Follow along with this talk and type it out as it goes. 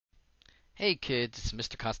Hey kids, it's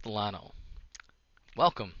Mr. Castellano.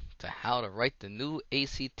 Welcome to How to Write the New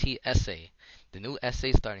ACT Essay. The new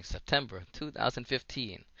essay starting September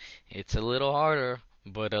 2015. It's a little harder,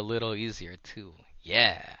 but a little easier too.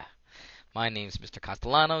 Yeah. My name's Mr.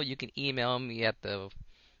 Castellano. You can email me at the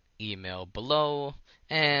email below.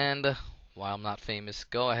 And while I'm not famous,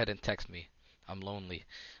 go ahead and text me. I'm lonely.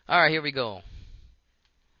 Alright, here we go.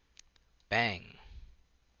 Bang.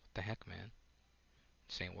 What the heck, man?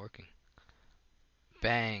 This ain't working.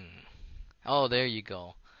 Bang. Oh, there you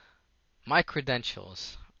go. My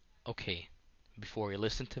credentials. Okay, before you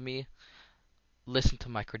listen to me, listen to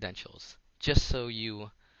my credentials. Just so you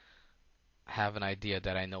have an idea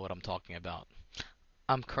that I know what I'm talking about.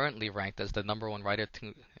 I'm currently ranked as the number one writer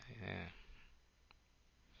to.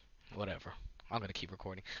 Whatever. I'm gonna keep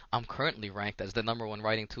recording. I'm currently ranked as the number one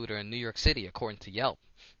writing tutor in New York City according to Yelp.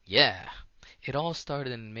 Yeah. It all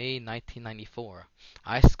started in May 1994.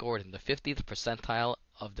 I scored in the 50th percentile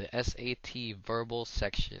of the SAT verbal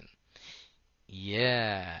section.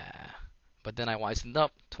 Yeah. But then I wisened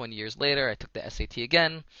up. 20 years later, I took the SAT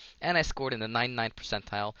again, and I scored in the 99th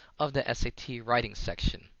percentile of the SAT writing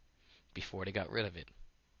section before they got rid of it.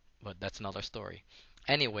 But that's another story.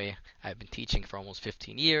 Anyway, I've been teaching for almost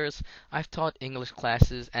 15 years. I've taught English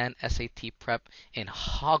classes and SAT prep in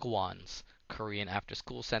Hagwons, Korean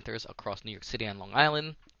after-school centers across New York City and Long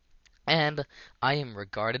Island, and I am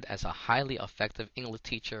regarded as a highly effective English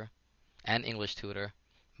teacher and English tutor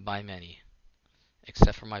by many,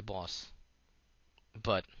 except for my boss.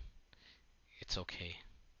 But it's okay.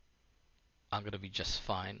 I'm gonna be just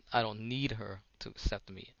fine. I don't need her to accept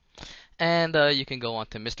me. And you can go on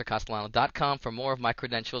to MrCastellano.com for more of my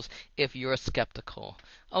credentials if you're skeptical.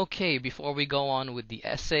 Okay, before we go on with the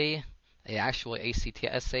essay, the actual ACT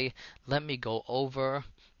essay, let me go over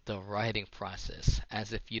the writing process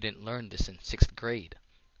as if you didn't learn this in 6th grade.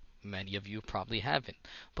 Many of you probably haven't.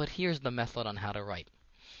 But here's the method on how to write.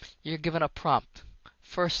 You're given a prompt.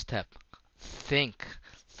 First step, think.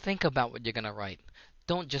 Think about what you're going to write.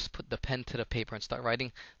 Don't just put the pen to the paper and start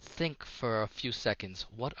writing. Think for a few seconds.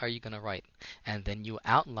 What are you going to write? And then you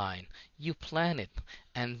outline. You plan it.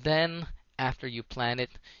 And then, after you plan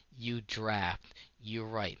it, you draft. You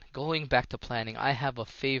write. Going back to planning, I have a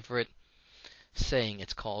favorite saying.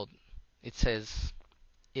 It says,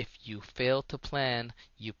 if you fail to plan,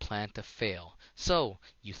 you plan to fail. So,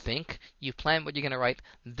 you think, you plan what you're going to write,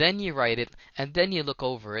 then you write it, and then you look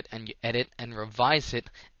over it, and you edit and revise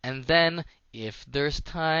it, and then, if there's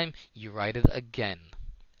time, you write it again.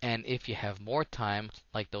 And if you have more time,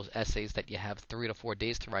 like those essays that you have 3 to 4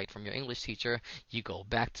 days to write from your English teacher, you go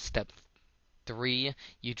back to step 3,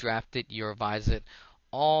 you draft it, you revise it,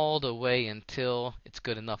 all the way until it's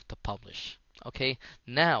good enough to publish. Okay,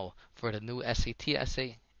 now for the new SAT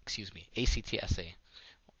essay, excuse me, ACT essay.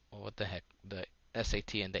 Well, what the heck? The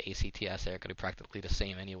SAT and the ACT essay are going to be practically the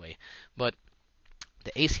same anyway. But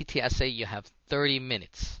the ACT essay, you have 30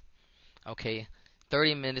 minutes. Okay,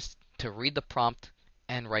 30 minutes to read the prompt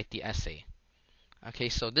and write the essay. Okay,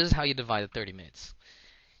 so this is how you divide the 30 minutes.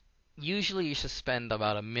 Usually you should spend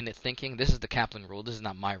about a minute thinking. This is the Kaplan rule. This is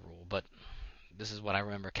not my rule, but this is what I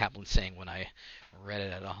remember Kaplan saying when I read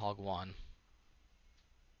it at a Hagwon.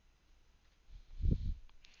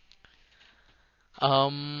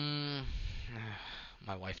 Um,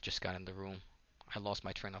 my wife just got in the room. I lost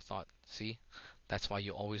my train of thought. See? That's why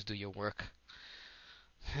you always do your work.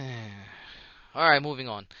 Alright, moving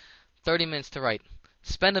on. 30 minutes to write.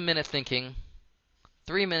 Spend a minute thinking,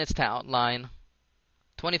 3 minutes to outline,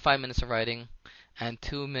 25 minutes of writing, and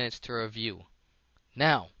 2 minutes to review.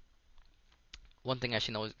 Now, one thing I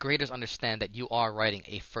should know is graders understand that you are writing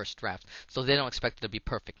a first draft, so they don't expect it to be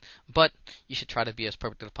perfect. But you should try to be as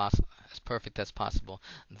perfect as possible.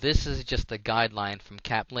 This is just a guideline from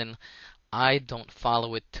Kaplan. I don't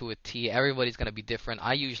follow it to a T. Everybody's going to be different.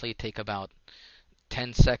 I usually take about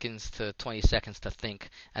 10 seconds to 20 seconds to think,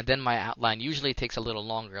 and then my outline usually takes a little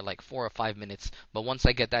longer, like 4 or 5 minutes, but once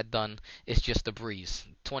I get that done, it's just a breeze.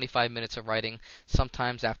 25 minutes of writing.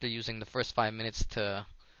 Sometimes after using the first 5 minutes to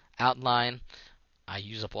outline, I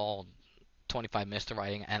use up all 25 minutes to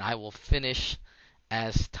writing, and I will finish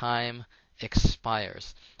as time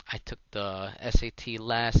expires. I took the SAT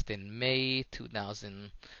last in May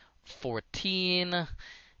 2014,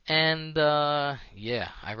 and yeah,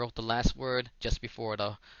 I wrote the last word just before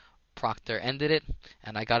the proctor ended it,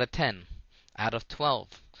 and I got a 10 out of 12.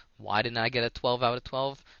 Why didn't I get a 12 out of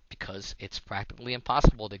 12? Because it's practically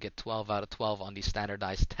impossible to get 12 out of 12 on these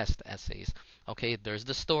standardized test essays. Okay, there's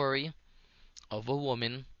the story of a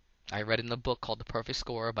woman I read in a book called The Perfect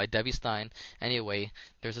Score by Debbie Stein. Anyway,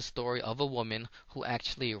 there's a story of a woman who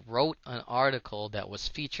actually wrote an article that was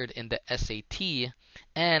featured in the SAT,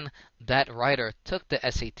 and that writer took the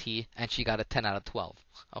SAT and she got a 10 out of 12.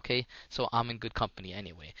 Okay, so I'm in good company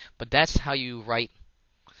anyway. But that's how you write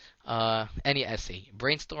any essay.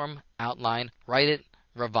 Brainstorm, outline, write it,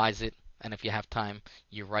 revise it, and if you have time,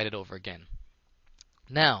 you write it over again.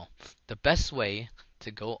 Now, the best way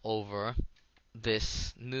to go over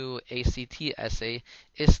this new ACT essay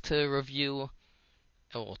is to review,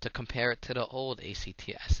 or to compare it to the old ACT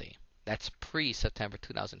essay. That's pre-September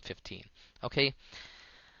 2015. Okay,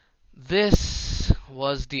 this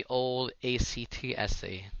was the old ACT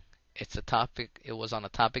essay. It was on a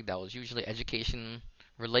topic that was usually education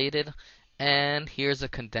related. And here's a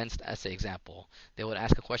condensed essay example. They would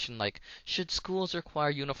ask a question like, should schools require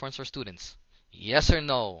uniforms for students? Yes or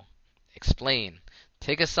no? Explain.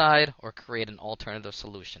 Take a side or create an alternative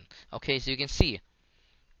solution. Okay, so you can see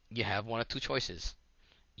you have one of two choices.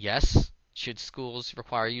 Yes, should schools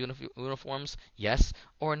require uniforms? Yes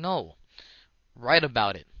or no? Write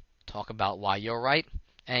about it. Talk about why you're right,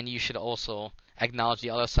 and you should also acknowledge the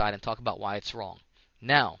other side and talk about why it's wrong.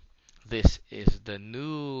 Now, this is the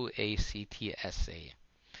new ACT essay.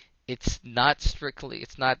 It's not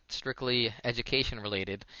strictly education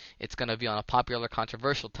related. It's going to be on a popular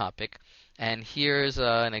controversial topic. And here's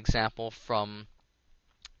an example from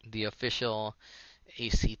the official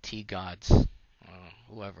ACT gods,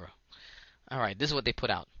 whoever. All right, this is what they put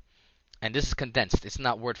out, and this is condensed. It's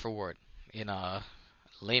not word for word. In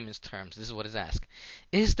layman's terms, this is what is asked: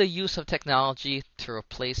 is the use of technology to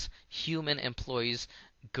replace human employees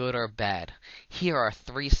good or bad? Here are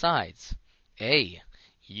three sides. A.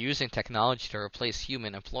 Using technology to replace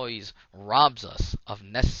human employees robs us of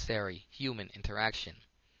necessary human interaction.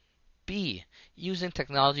 B. Using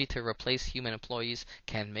technology to replace human employees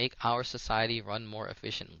can make our society run more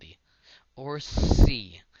efficiently. Or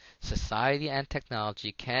C. Society and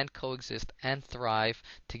technology can coexist and thrive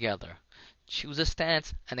together. Choose a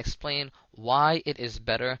stance and explain why it is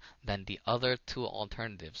better than the other two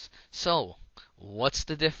alternatives. So, what's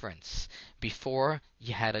the difference? Before,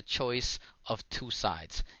 you had a choice of two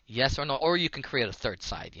sides, yes or no, or you can create a third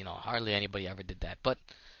side. Hardly anybody ever did that. But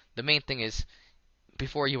the main thing is,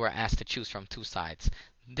 before you were asked to choose from two sides.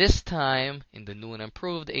 This time, in the new and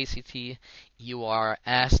improved ACT, you are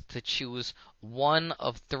asked to choose one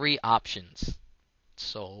of three options.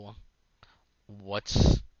 So,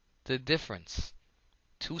 what's the difference?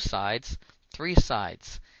 Two sides, three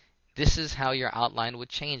sides. This is how your outline would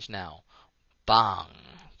change now. Bang!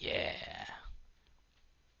 Yeah.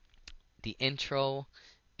 The intro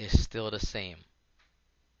is still the same,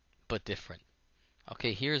 but different.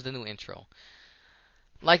 Okay, here's the new intro.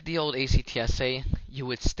 Like the old ACT essay, you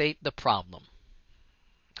would state the problem.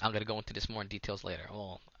 I'm going to go into this more in details later.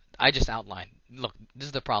 Well, I just outlined. Look, this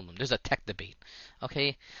is the problem. There's a tech debate.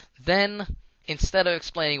 Okay? Then, instead of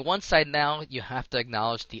explaining one side now, you have to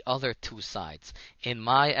acknowledge the other two sides. In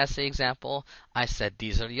my essay example, I said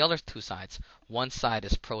these are the other two sides. One side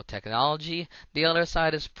is pro-technology, the other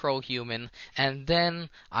side is pro-human, and then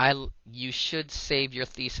you should save your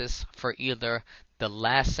thesis for either the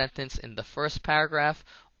last sentence in the first paragraph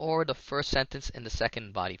or the first sentence in the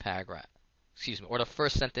second body paragraph. Or the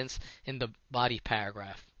first sentence in the body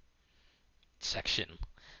paragraph section.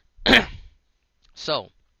 So,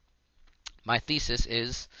 my thesis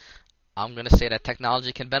is, I'm going to say that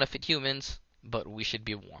technology can benefit humans, but we should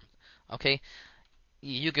be warned. Okay?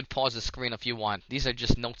 You could pause the screen if you want. These are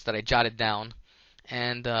just notes that I jotted down.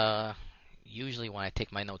 And usually when I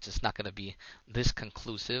take my notes, it's not going to be this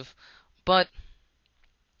conclusive. But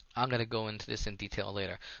I'm going to go into this in detail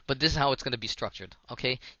later. But this is how it's going to be structured.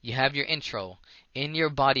 Okay? You have your intro. In your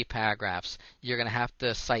body paragraphs, you're going to have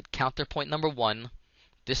to cite counterpoint number 1.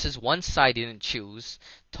 This is one side you didn't choose.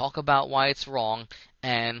 Talk about why it's wrong,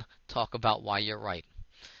 and talk about why you're right.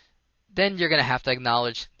 Then you're going to have to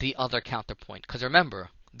acknowledge the other counterpoint. Because remember,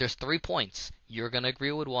 there's 3 points. You're going to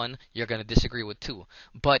agree with 1, you're going to disagree with 2.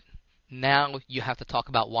 But now you have to talk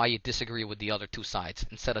about why you disagree with the other 2 sides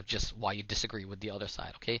instead of just why you disagree with the other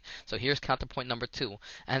side. Okay? So here's counterpoint number 2.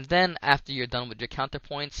 And then after you're done with your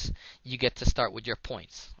counterpoints, you get to start with your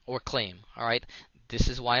points or claim. Alright? This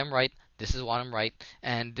is why I'm right. This is why I'm right,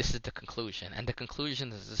 and this is the conclusion. And the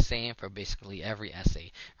conclusion is the same for basically every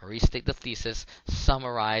essay. Restate the thesis,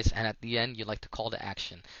 summarize, and at the end, you like to call to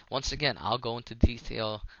action. Once again, I'll go into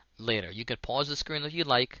detail later. You can pause the screen if you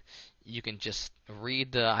like. You can just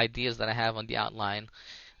read the ideas that I have on the outline,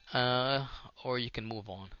 or you can move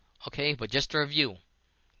on. Okay, but just to review,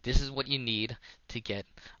 this is what you need to get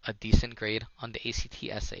a decent grade on the ACT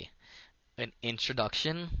essay. An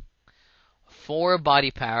introduction, 4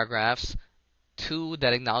 body paragraphs, 2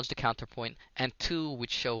 that acknowledge the counterpoint, and 2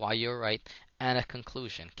 which show why you're right, and a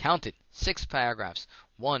conclusion. Count it. 6 paragraphs.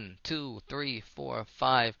 1, 2, 3, 4,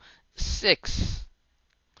 5, 6.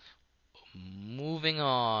 Moving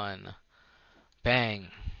on. Bang.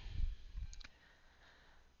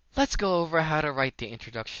 Let's go over how to write the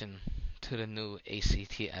introduction to the new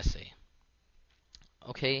ACT essay.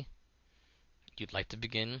 Okay, you'd like to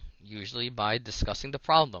begin usually by discussing the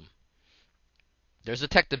problem. There's a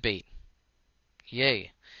tech debate.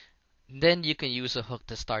 Yay. Then you can use a hook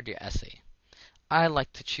to start your essay. I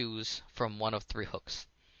like to choose from one of 3 hooks.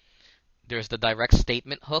 There's the direct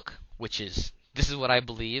statement hook, which is, this is what I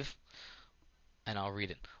believe, and I'll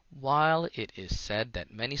read it. While it is said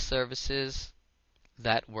that many services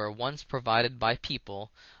that were once provided by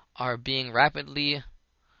people are being rapidly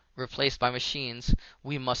replaced by machines,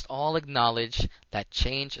 we must all acknowledge that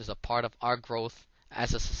change is a part of our growth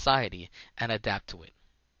as a society and adapt to it.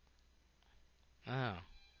 Oh,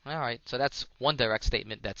 alright, so that's one direct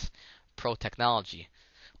statement that's pro-technology.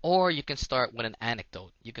 Or you can start with an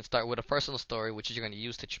anecdote. You can start with a personal story, which you're going to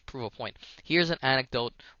use to prove a point. Here's an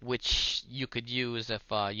anecdote which you could use if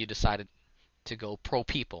you decided to go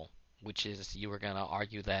pro-people, which is you were going to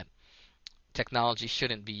argue that technology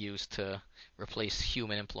shouldn't be used to replace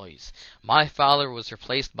human employees. My father was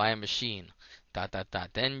replaced by a machine. ...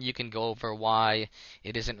 Then you can go over why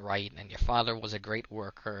it isn't right, and your father was a great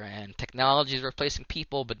worker, and technology is replacing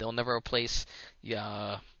people, but they'll never replace,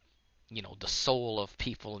 the soul of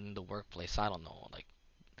people in the workplace. I don't know, like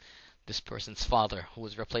this person's father who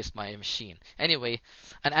was replaced by a machine. Anyway,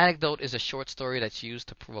 an anecdote is a short story that's used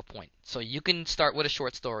to prove a point. So you can start with a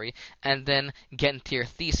short story and then get into your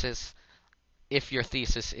thesis if your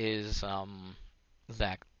thesis is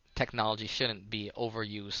that technology shouldn't be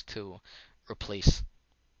overused to replace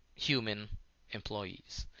human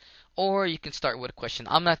employees. Or you can start with a question.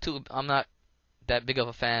 I'm not that big of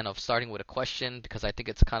a fan of starting with a question because I think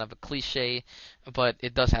it's kind of a cliche, but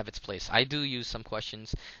it does have its place. I do use some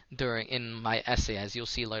questions in my essay, as you'll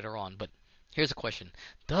see later on. But here's a question: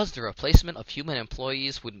 does the replacement of human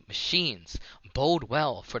employees with machines bode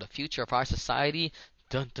well for the future of our society?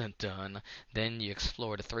 Dun dun dun. Then you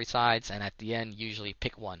explore the 3 sides, and at the end, usually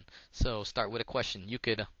pick one. So start with a question. You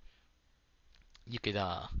could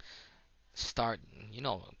start.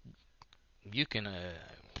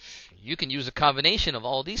 You can use a combination of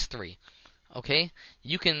all these 3. Okay,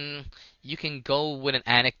 you can go with an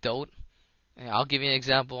anecdote. I'll give you an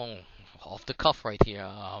example off the cuff right here.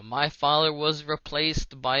 My father was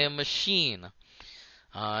replaced by a machine.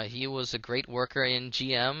 He was a great worker in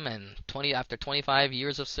GM, and after 25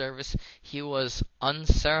 years of service, he was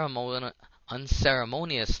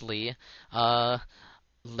unceremoniously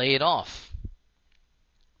laid off.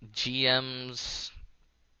 GM's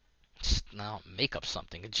now make up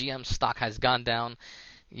something. GM stock has gone down,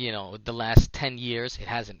 the last 10 years. It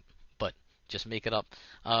hasn't, but just make it up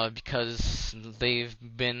because they've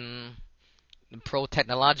been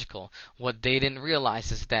pro-technological. What they didn't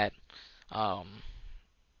realize is that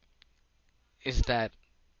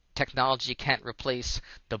technology can't replace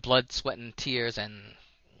the blood, sweat, and tears and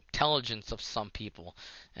intelligence of some people.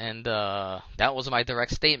 And that was my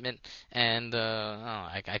direct statement. And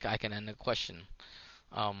I can end the question.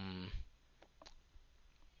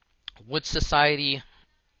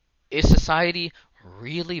 Is society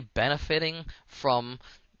really benefiting from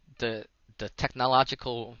the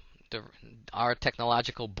technological our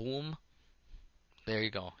technological boom? There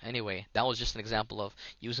you go. Anyway, that was just an example of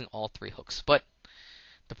using all 3 hooks. But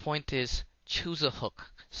the point is, choose a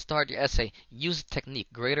hook. Start your essay. Use a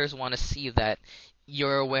technique. Graders want to see that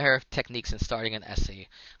you're aware of techniques in starting an essay.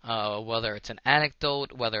 Whether it's an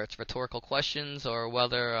anecdote, whether it's rhetorical questions, or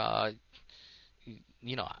whether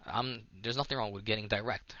there's nothing wrong with getting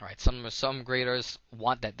direct, right? Some graders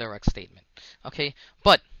want that direct statement. Okay,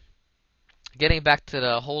 but getting back to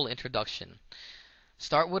the whole introduction,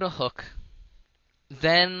 start with a hook.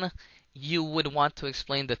 Then you would want to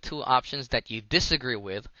explain the 2 options that you disagree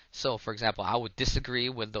with. So, for example, I would disagree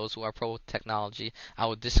with those who are pro-technology. I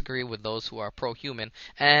would disagree with those who are pro-human.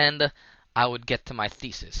 And I would get to my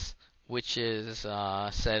thesis, which says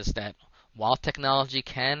that while technology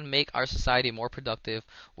can make our society more productive,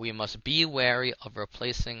 we must be wary of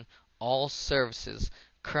replacing all services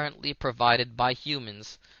currently provided by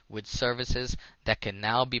humans with services that can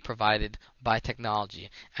now be provided by technology.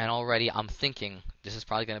 And already I'm thinking, this is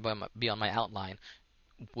probably going to be on my outline,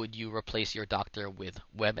 would you replace your doctor with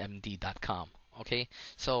WebMD.com? Okay,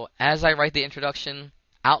 so as I write the introduction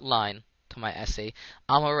outline to my essay,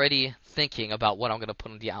 I'm already thinking about what I'm going to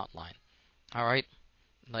put in the outline. Alright,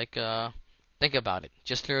 think about it.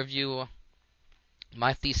 Just to review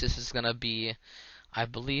My thesis is going to be, I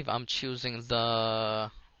believe I'm choosing the,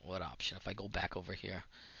 what option? If I go back over here.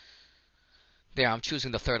 There, I'm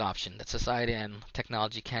choosing the third option, that society and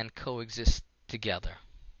technology can coexist together.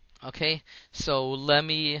 Okay, so let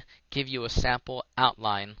me give you a sample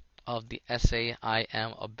outline of the essay I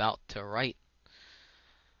am about to write.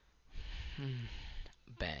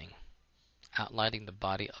 Bang. Outlining the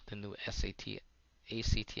body of the new ACT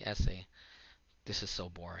essay. This is so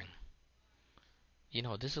boring. You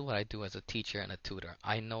know, this is what I do as a teacher and a tutor.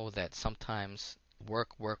 I know that sometimes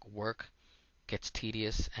work gets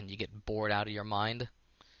tedious and you get bored out of your mind.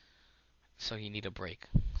 So you need a break.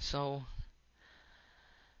 So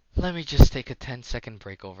let me just take a 10-second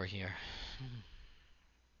break over here.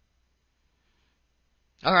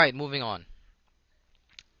 Alright, moving on.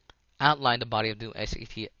 Outline the body of the new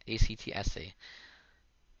ACT essay.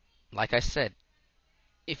 Like I said,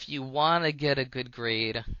 if you want to get a good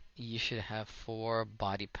grade, you should have 4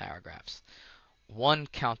 body paragraphs. 1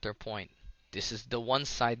 counterpoint. This is the one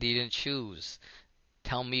side that you didn't choose.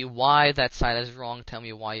 Tell me why that side is wrong. Tell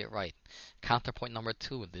me why you're right. Counterpoint number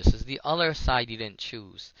 2. This is the other side you didn't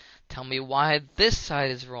choose. Tell me why this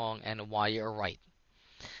side is wrong and why you're right.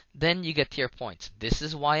 Then you get to your points. This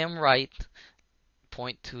is why I'm right.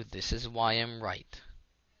 Point 2. This is why I'm right.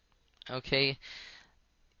 Okay?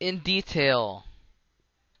 In detail.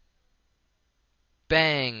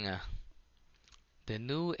 Bang. The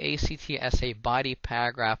new ACT essay body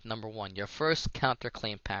paragraph number 1. Your first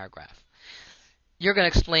counterclaim paragraph. You're going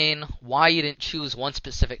to explain why you didn't choose one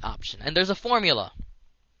specific option. And there's a formula.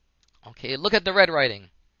 Okay, look at the red writing.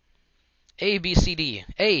 A, B, C, D.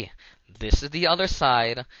 A, this is the other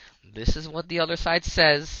side. This is what the other side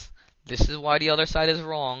says. This is why the other side is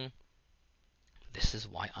wrong. This is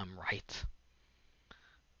why I'm right.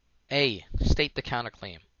 A, state the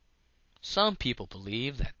counterclaim. Some people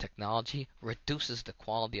believe that technology reduces the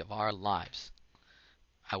quality of our lives.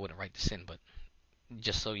 I wouldn't write this in, but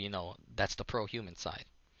just so you know, that's the pro-human side.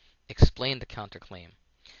 Explain the counterclaim.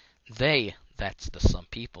 They, that's the some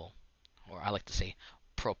people, or I like to say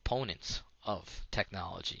proponents of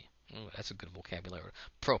technology. Ooh, that's a good vocabulary.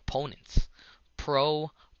 Proponents.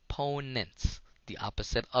 Proponents. The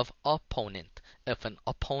opposite of opponent. If an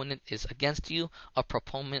opponent is against you, a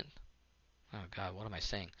proponent. Oh God, what am I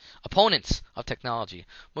saying? Opponents of technology.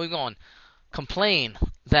 Moving on. Complain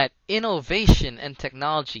that innovation and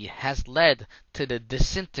technology has led to the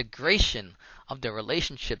disintegration of the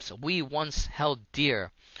relationships we once held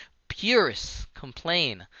dear. Purists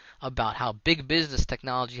complain about how big business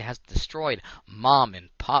technology has destroyed mom and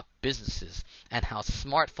pop businesses and how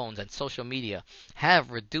smartphones and social media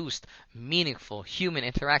have reduced meaningful human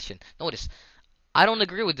interaction. Notice, I don't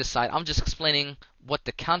agree with this side. I'm just explaining what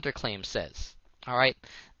the counterclaim says. Alright?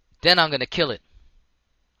 Then I'm going to kill it.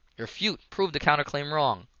 Refute. Prove the counterclaim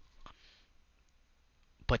wrong.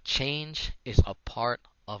 But change is a part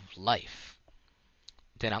of life.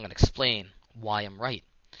 Then I'm going to explain why I'm right.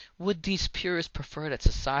 Would these purists prefer that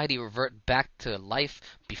society revert back to life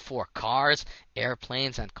before cars,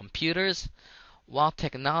 airplanes, and computers? While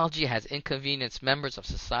technology has inconvenienced members of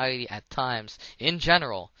society at times, in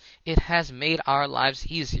general, it has made our lives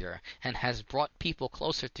easier and has brought people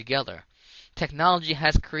closer together. Technology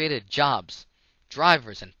has created jobs,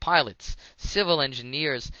 drivers and pilots, civil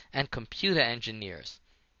engineers and computer engineers.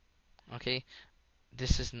 Okay,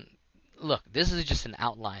 this isn't. Look, this is just an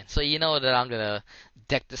outline, so you know that I'm gonna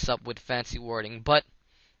deck this up with fancy wording. But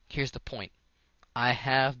here's the point: I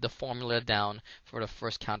have the formula down for the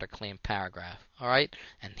first counterclaim paragraph. All right,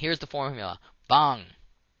 and here's the formula. Bang.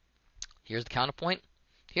 Here's the counterpoint.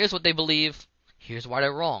 Here's what they believe. Here's why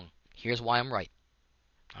they're wrong. Here's why I'm right.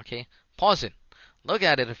 Okay, pause it. Look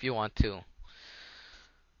at it if you want to.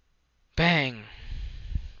 Bang.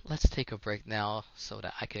 Let's take a break now so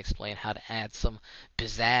that I can explain how to add some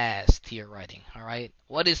pizzazz to your writing. Alright?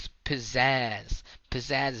 What is pizzazz?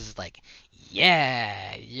 Pizzazz is like,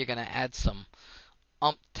 yeah, you're gonna add some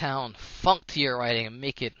uptown funk to your writing and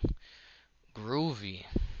make it groovy.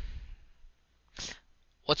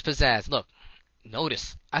 What's pizzazz? Look,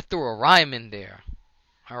 notice, I threw a rhyme in there.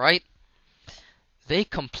 Alright? They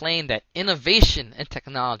complain that innovation in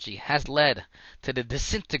technology has led to the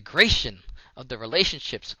disintegration of the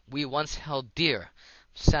relationships we once held dear.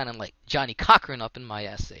 Sounding like Johnny Cochran up in my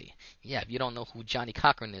essay. Yeah, if you don't know who Johnny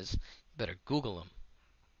Cochran is, you better Google him.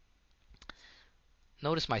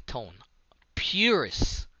 Notice my tone.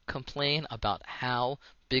 Purists complain about how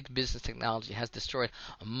big business technology has destroyed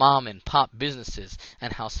mom and pop businesses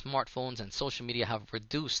and how smartphones and social media have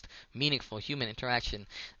reduced meaningful human interaction.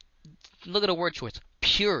 Look at the word choice.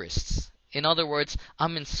 Purists. In other words,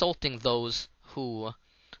 I'm insulting those who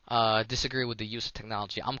disagree with the use of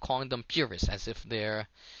technology. I'm calling them purists, as if they're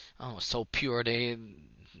so pure they're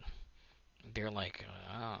like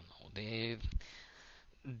I don't know,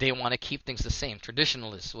 they want to keep things the same,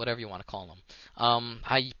 traditionalists, whatever you want to call them.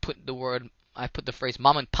 I put the phrase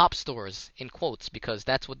mom and pop stores in quotes because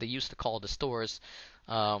that's what they used to call the stores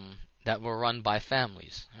that were run by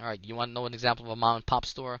families. All right, you want to know an example of a mom and pop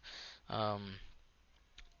store? Um,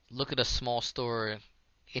 Look at a small store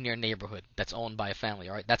in your neighborhood that's owned by a family.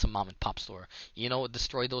 All right, that's a mom and pop store. You know what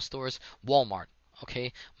destroyed those stores? Walmart.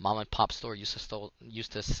 Okay, mom and pop store used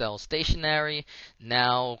to sell stationery.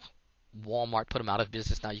 Now Walmart put them out of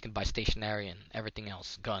business. Now you can buy stationery and everything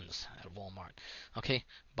else, guns at Walmart. Okay,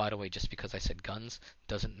 by the way, just because I said guns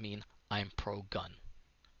doesn't mean I'm pro gun.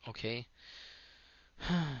 Okay.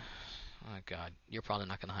 Oh God, you're probably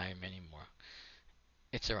not gonna hire me anymore.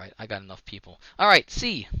 It's alright, I got enough people. Alright,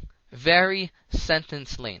 C. Vary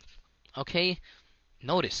sentence length. Okay?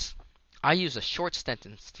 Notice, I use a short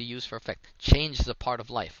sentence to use for effect. Change is a part of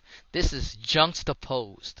life. This is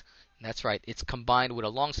juxtaposed. That's right, it's combined with a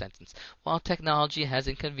long sentence. While technology has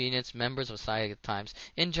inconvenienced members of society at times,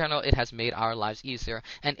 in general it has made our lives easier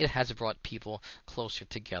and it has brought people closer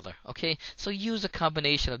together. Okay? So use a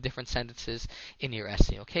combination of different sentences in your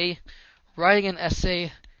essay. Okay? Writing an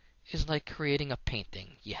essay is like creating a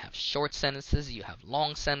painting. You have short sentences, you have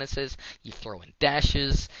long sentences, you throw in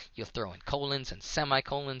dashes, you throw in colons and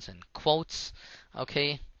semicolons and quotes.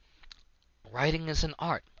 Okay? Writing is an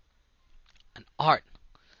art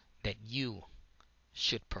that you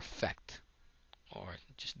should perfect. Or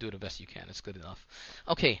just do the best you can, it's good enough.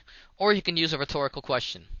 Okay, or you can use a rhetorical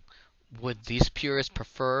question. Would these purists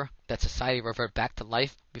prefer that society revert back to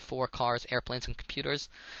life before cars, airplanes, and computers?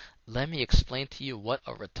 Let me explain to you what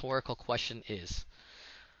a rhetorical question is.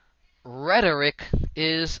 Rhetoric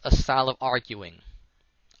is a style of arguing.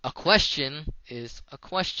 A question is a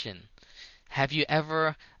question. Have you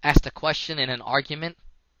ever asked a question in an argument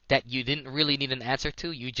that you didn't really need an answer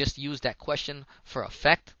to? You just used that question for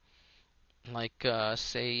effect? Like,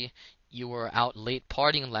 say you were out late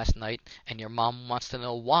partying last night and your mom wants to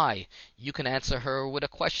know why. You can answer her with a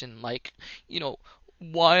question like,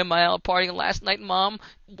 why am I out partying last night, Mom?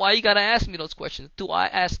 Why you gotta ask me those questions? Do I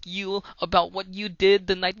ask you about what you did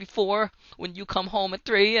the night before when you come home at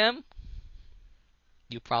 3 a.m.?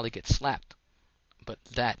 You probably get slapped. But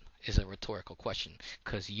that is a rhetorical question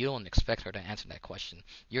because you don't expect her to answer that question.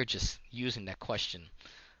 You're just using that question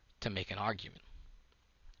to make an argument.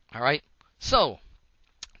 Alright? So,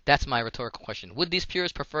 that's my rhetorical question. Would these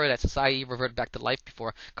purists prefer that society revert back to life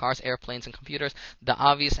before cars, airplanes, and computers? The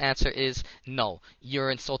obvious answer is no. You're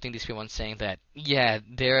insulting these people and saying that, yeah,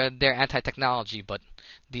 they're anti-technology, but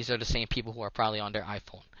these are the same people who are probably on their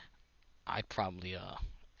iPhone. I'd probably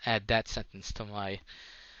add that sentence to my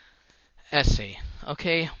essay.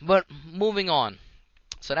 Okay, but moving on.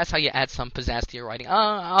 So that's how you add some pizzazz to your writing.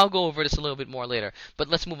 I'll go over this a little bit more later, but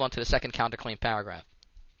let's move on to the second counterclaim paragraph.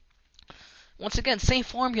 Once again, same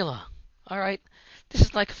formula. Alright? This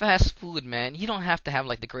is like fast food, man. You don't have to have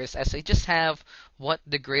like the greatest essay. Just have what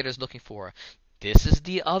the grader's looking for. This is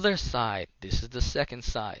the other side. This is the second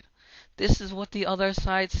side. This is what the other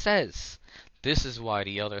side says. This is why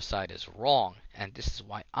the other side is wrong. And this is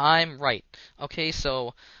why I'm right. Okay,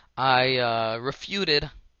 so I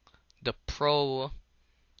refuted the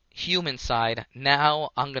pro-human side.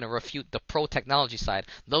 Now I'm going to refute the pro-technology side.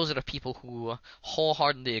 Those are the people who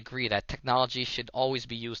wholeheartedly agree that technology should always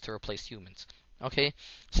be used to replace humans. Okay?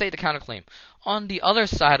 Say the counterclaim. On the other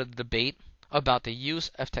side of the debate about the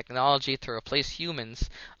use of technology to replace humans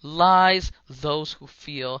lies those who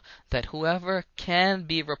feel that whoever can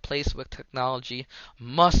be replaced with technology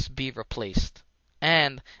must be replaced,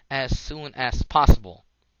 and as soon as possible.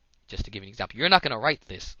 Just to give you an example. You're not going to write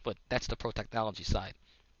this, but that's the pro-technology side.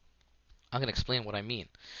 I'm going to explain what I mean.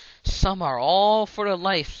 Some are all for the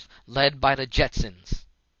life led by the Jetsons.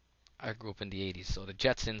 I grew up in the 80s, so the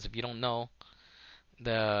Jetsons, if you don't know,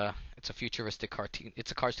 it's a futuristic cartoon.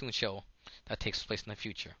 It's a cartoon show that takes place in the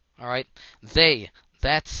future. Alright?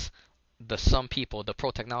 That's some people, the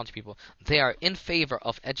pro-technology people, they are in favor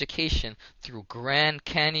of education through Grand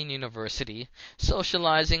Canyon University,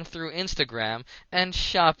 socializing through Instagram, and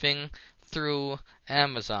shopping through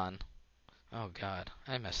Amazon. Oh God,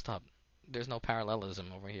 I messed up. There's no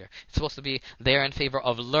parallelism over here. It's supposed to be they're in favor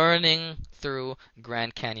of learning through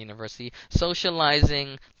Grand Canyon University,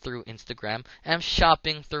 socializing through Instagram, and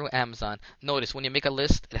shopping through Amazon. Notice when you make a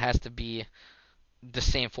list, it has to be the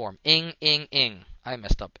same form. Ing, ing, ing. I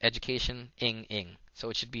messed up. Education, ing, ing. So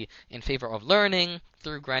it should be in favor of learning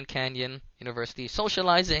through Grand Canyon University,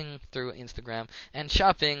 socializing through Instagram, and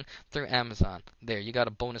shopping through Amazon. There, you got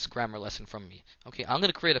a bonus grammar lesson from me. Okay, I'm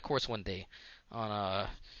gonna create a course one day on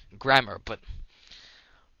grammar, but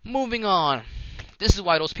moving on. This is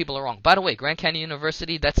why those people are wrong. By the way, Grand Canyon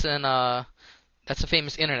University, that's a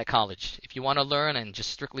famous internet college. If you want to learn and just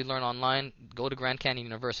strictly learn online, go to Grand Canyon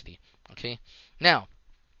University. Okay? Now,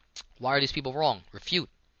 why are these people wrong? Refute.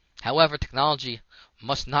 However, technology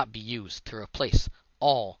must not be used to replace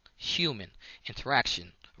all human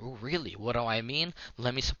interaction. Oh, really? What do I mean?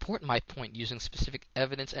 Let me support my point using specific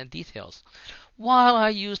evidence and details. While I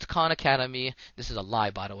used Khan Academy, this is a lie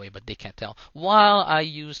by the way, but they can't tell. While I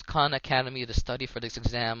used Khan Academy to study for this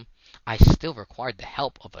exam, I still required the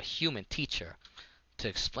help of a human teacher to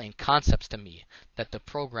explain concepts to me that the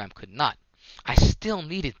program could not. I still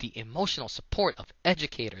needed the emotional support of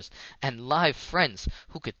educators and live friends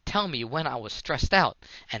who could tell me when I was stressed out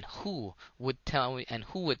and who would tell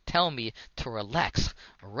me to relax,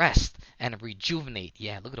 rest, and rejuvenate.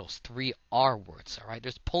 Yeah, look at those 3 R words, all right?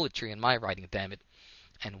 There's poetry in my writing, damn it.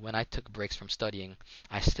 And when I took breaks from studying,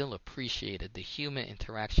 I still appreciated the human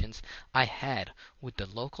interactions I had with the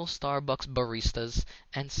local Starbucks baristas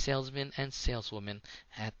and salesmen and saleswomen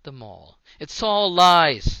at the mall. It's all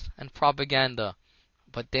lies and propaganda,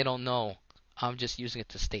 but they don't know. I'm just using it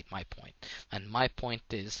to state my point. And my point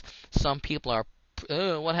is, some people are,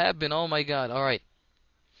 what happened? Oh my God. All right.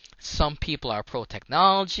 Some people are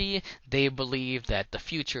pro-technology. They believe that the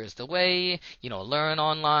future is the way, learn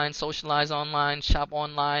online, socialize online, shop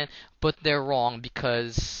online. But they're wrong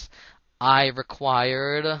because I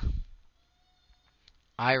required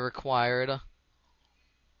I required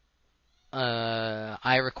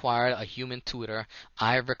a human tutor.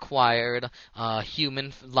 I required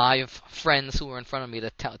human live friends who were in front of me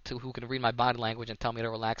who could read my body language and tell me to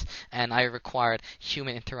relax. And I required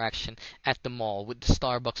human interaction at the mall with the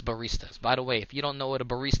Starbucks baristas. By the way, if you don't know what a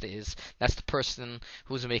barista is, that's the person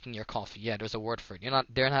who's making your coffee. Yeah, there's a word for it.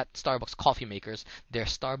 They're not Starbucks coffee makers. They're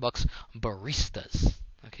Starbucks baristas.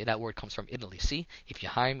 Okay, that word comes from Italy. See, if you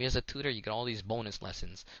hire me as a tutor, you get all these bonus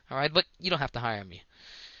lessons. All right, but you don't have to hire me.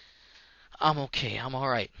 I'm okay. I'm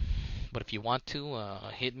alright. But if you want to,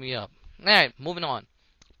 hit me up. Alright, moving on.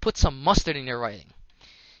 Put some mustard in your writing.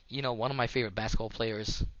 One of my favorite basketball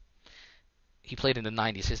players, he played in the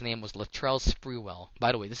 90s. His name was Latrell Sprewell.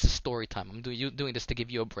 By the way, this is story time. I'm doing this to give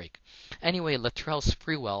you a break. Anyway, Latrell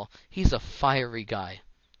Sprewell, he's a fiery guy.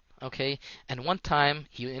 Okay? And one time,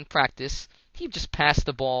 in practice, he just passed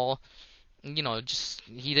the ball. He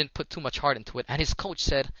didn't put too much heart into it. And his coach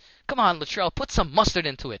said, "Come on, Latrell, put some mustard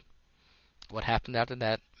into it." What happened after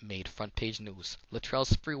that made front page news. Latrell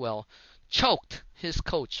Sprewell choked his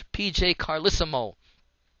coach, PJ Carlesimo,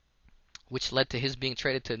 which led to his being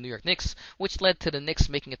traded to the New York Knicks, which led to the Knicks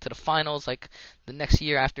making it to the finals like the next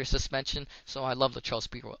year after suspension. So I love Latrell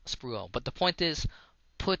Sprewell. But the point is,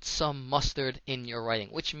 put some mustard in your writing,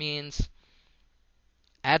 which means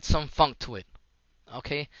add some funk to it.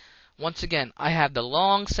 Okay? Once again, I have the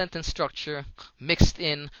long sentence structure mixed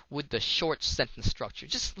in with the short sentence structure.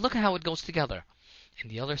 Just look at how it goes together. In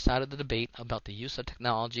the other side of the debate about the use of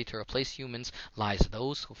technology to replace humans lies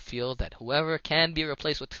those who feel that whoever can be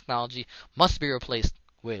replaced with technology must be replaced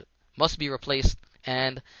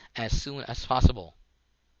and as soon as possible.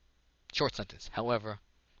 Short sentence. However,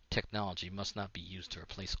 technology must not be used to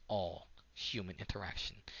replace all human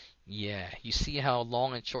interaction. Yeah, you see how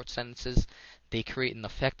long and short sentences, they create an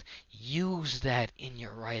effect? Use that in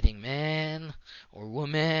your writing, man or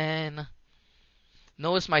woman.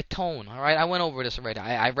 Notice my tone, alright? I went over this already.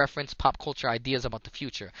 I referenced pop culture ideas about the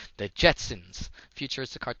future. The Jetsons,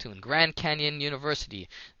 futuristic cartoon. Grand Canyon University,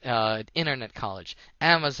 internet college.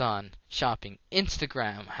 Amazon shopping.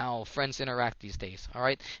 Instagram, how friends interact these days,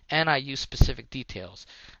 alright? And I use specific details.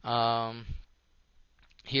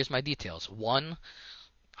 Here's my details. 1,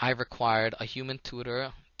 I required a human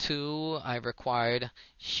tutor. 2, I required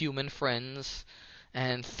human friends.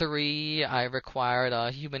 And 3, I required a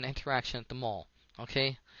human interaction at the mall.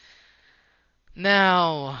 Okay?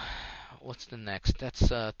 Now, what's the next?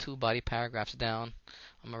 That's 2 body paragraphs down.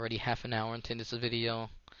 I'm already half an hour into this video.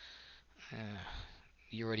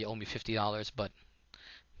 You already owe me $50, but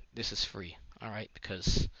this is free. Alright?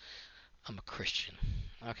 Because I'm a Christian.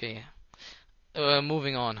 Okay?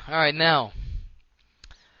 Moving on. Alright, now.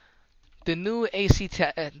 The new ACT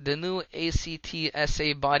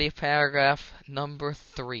essay body paragraph number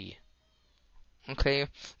 3. Okay,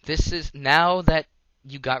 this is now that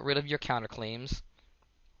you got rid of your counterclaims.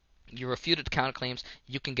 You refuted counterclaims,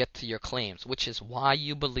 you can get to your claims, which is why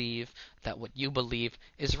you believe that what you believe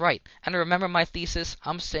is right. And remember my thesis?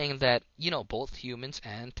 I'm saying that, both humans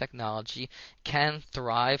and technology can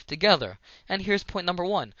thrive together. And here's point number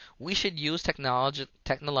one. We should use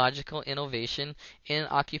technological innovation in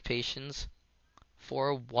occupations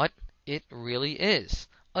for what it really is,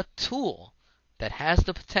 a tool that has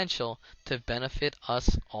the potential to benefit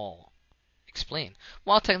us all. Explain.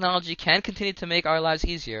 While technology can continue to make our lives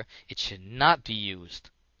easier, it should not be used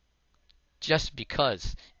just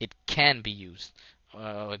because it can be used.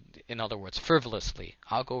 In other words, frivolously.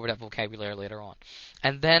 I'll go over that vocabulary later on.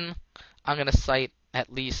 And then I'm going to cite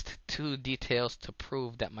at least two details to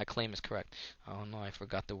prove that my claim is correct. Oh no, I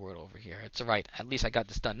forgot the word over here. It's alright. At least I got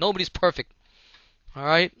this done. Nobody's perfect.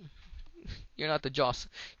 Alright? You're not the boss.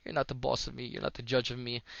 You're not the boss of me. You're not the judge of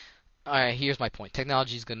me. Alright, here's my point.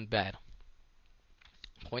 Technology is good and bad.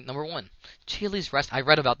 Point number one. Chili's rest. I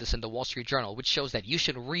read about this in the Wall Street Journal, which shows that you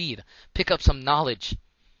should read, pick up some knowledge.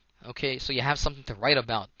 Okay, so you have something to write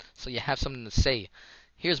about, so you have something to say.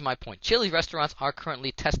 Here's my point. Chili's restaurants are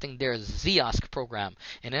currently testing their Ziosk program,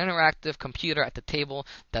 an interactive computer at the table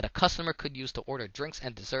that a customer could use to order drinks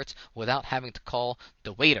and desserts without having to call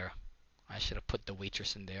the waiter. I should have put the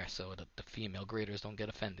waitress in there so that the female graders don't get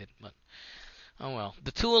offended, but oh well.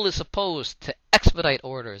 The tool is supposed to expedite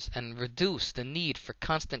orders and reduce the need for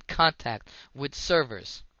constant contact with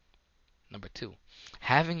servers. Number two,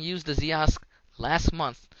 having used the Ziosk last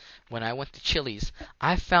month when I went to Chili's,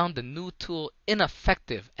 I found the new tool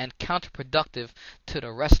ineffective and counterproductive to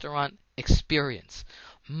the restaurant experience.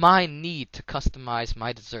 My need to customize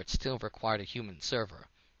my dessert still required a human server.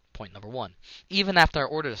 Point number one. Even after I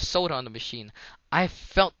ordered a soda on the machine, I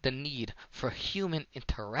felt the need for human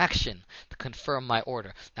interaction to confirm my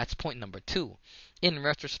order. That's point number two. In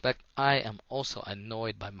retrospect, I am also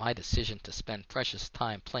annoyed by my decision to spend precious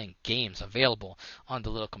time playing games available on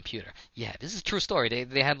the little computer. Yeah, this is a true story.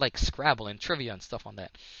 They had like Scrabble and trivia and stuff on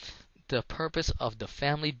that. The purpose of the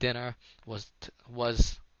family dinner was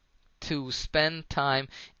to spend time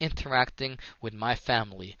interacting with my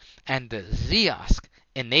family, and the Ziosk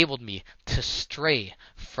enabled me to stray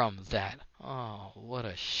from that. Oh, what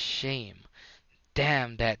a shame.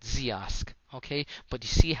 Damn that Ziosk. Okay, but you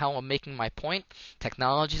see how I'm making my point?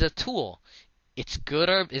 Technology is a tool. It's good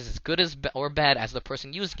or is as good as or bad as the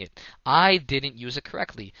person using it. I didn't use it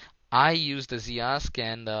correctly. I used the Ziosk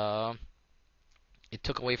and it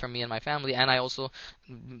took away from me and my family, and I also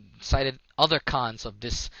cited other cons of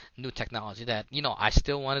this new technology that, I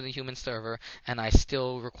still wanted a human server and I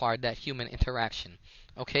still required that human interaction.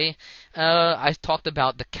 Okay, I talked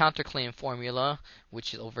about the counterclaim formula,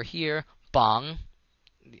 which is over here. Bong.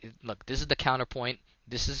 Look, this is the counterpoint.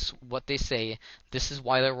 This is what they say. This is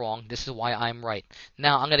why they're wrong. This is why I'm right.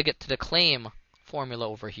 Now I'm going to get to the claim formula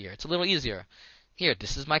over here. It's a little easier. Here,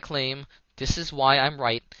 this is my claim. This is why I'm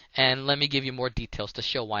right. And let me give you more details to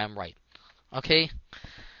show why I'm right. Okay?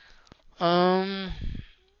 And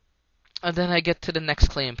then I get to the next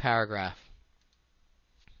claim paragraph.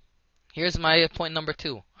 Here's my point number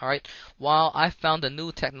two. Alright? While I found a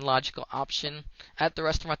new technological option at the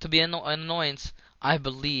restaurant to be an annoyance, I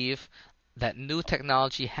believe that new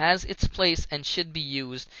technology has its place and should be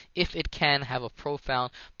used if it can have a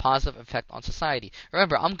profound positive effect on society.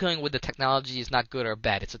 Remember, I'm going with the technology is not good or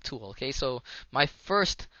bad. It's a tool. Okay? So my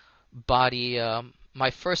first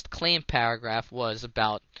my first claim paragraph was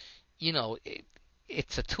about,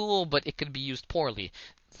 it's a tool, but it could be used poorly.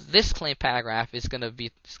 This claim paragraph is going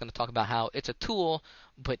to talk about how it's a tool,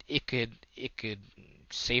 but it could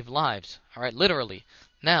save lives. All right, literally.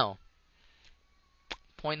 Now,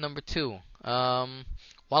 point number two.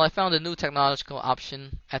 While I found a new technological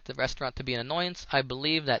option at the restaurant to be an annoyance, I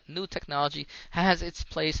believe that new technology has its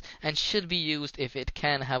place and should be used if it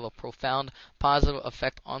can have a profound positive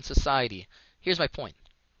effect on society. Here's my point.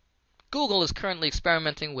 Google is currently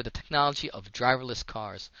experimenting with the technology of driverless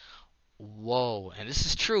cars. Whoa, and this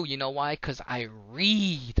is true. You know why? Because I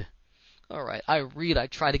read. Alright, I read. I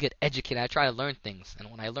try to get educated. I try to learn things.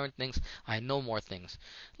 And when I learn things, I know more things.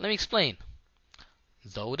 Let me explain.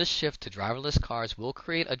 Though the shift to driverless cars will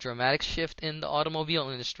create a dramatic shift in the automobile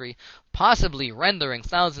industry, possibly rendering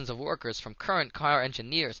thousands of workers from current car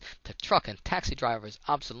engineers to truck and taxi drivers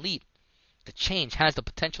obsolete, the change has the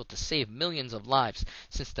potential to save millions of lives,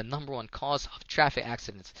 since the number one cause of traffic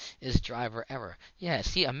accidents is driver error. Yeah,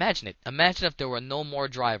 see, imagine it. Imagine if there were no more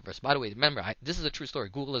drivers. By the way, remember, this is a true story.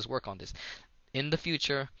 Google has worked on this. In the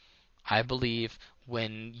future, I believe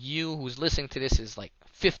when you who's listening to this is like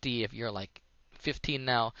 50, if you're like 15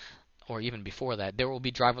 now, or even before that, there will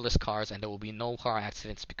be driverless cars and there will be no car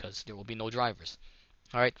accidents because there will be no drivers.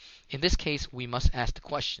 Alright? In this case, we must ask the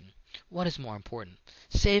question, what is more important?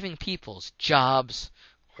 Saving people's jobs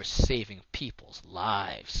or saving people's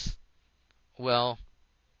lives? Well,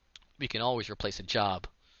 we can always replace a job,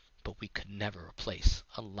 but we could never replace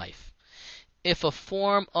a life. If a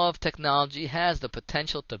form of technology has the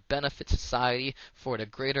potential to benefit society for the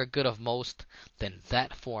greater good of most, then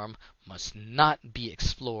that form must not be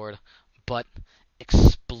explored, but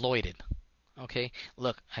exploited. Okay,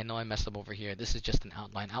 look, I know I messed up over here. This is just an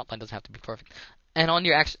outline. Outline doesn't have to be perfect. And on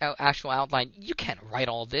your actual outline, you can't write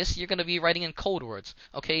all this. You're going to be writing in code words.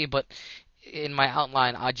 Okay, but in my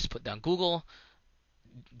outline, I just put down Google,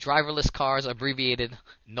 driverless cars, abbreviated,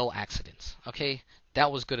 no accidents. Okay,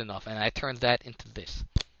 that was good enough. And I turned that into this.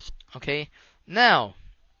 Okay, now,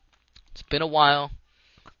 it's been a while.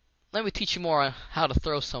 Let me teach you more on how to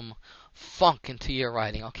throw some funk into your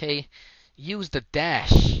writing. Okay, use the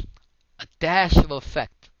dash. A dash of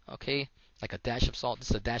effect, okay? Like a dash of salt,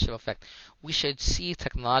 this is a dash of effect. We should see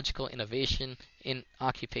technological innovation in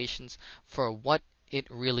occupations for what it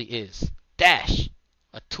really is. Dash,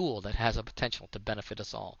 a tool that has a potential to benefit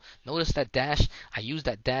us all. Notice that dash, I use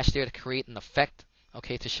that dash there to create an effect,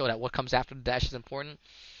 okay, to show that what comes after the dash is important.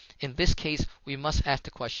 In this case, we must ask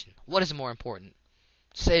the question, what is more important?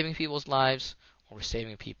 Saving people's lives or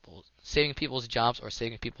saving people's jobs or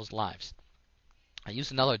saving people's lives? I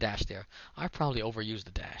used another dash there. I probably overused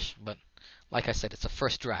the dash, but like I said, it's a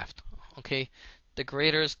first draft. Okay? The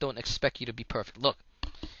graders don't expect you to be perfect. Look,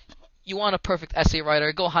 you want a perfect essay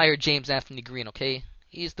writer, go hire James Anthony Green, okay?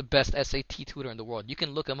 He's the best SAT tutor in the world. You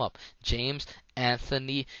can look him up. James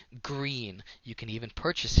Anthony Green. You can even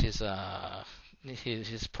purchase his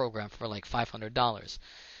program for like $500.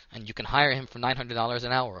 And you can hire him for $900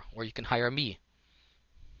 an hour. Or you can hire me.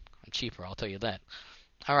 I'm cheaper, I'll tell you that.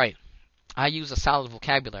 Alright. I use a solid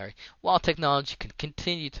vocabulary. While technology can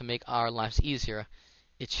continue to make our lives easier,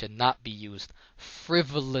 it should not be used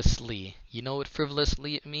frivolously. You know what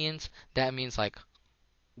frivolously means? That means like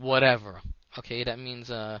whatever. Okay, that means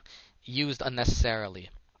used unnecessarily.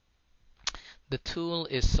 The tool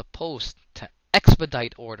is supposed to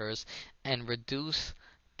expedite orders and reduce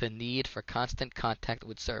the need for constant contact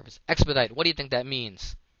with servers. Expedite, what do you think that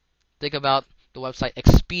means? Think about the website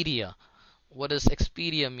Expedia. What does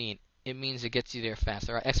Expedia mean? It means it gets you there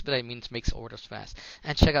faster. Right? Expedite means makes orders fast.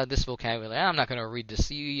 And check out this vocabulary. I'm not going to read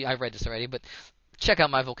this. I read this already, but check out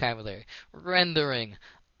my vocabulary. Rendering.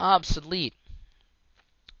 Obsolete.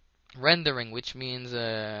 Rendering, which means,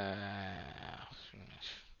 I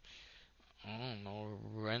don't know,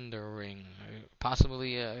 rendering.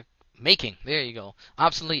 Possibly, making. There you go.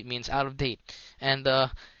 Obsolete means out of date. And,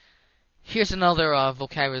 here's another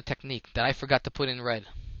vocabulary technique that I forgot to put in red.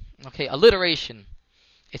 Okay, alliteration.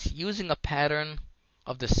 It's using a pattern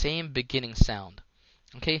of the same beginning sound.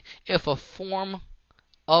 Okay, if a form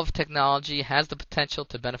of technology has the potential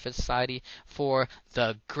to benefit society for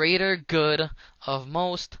the greater good of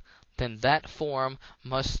most, then that form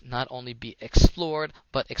must not only be explored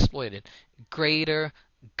but exploited. Greater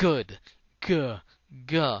good,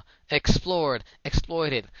 explored,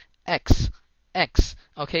 exploited, x.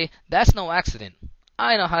 Okay, that's no accident.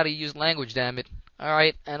 I know how to use language, damn it.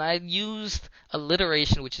 Alright, and I used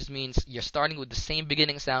alliteration, which means you're starting with the same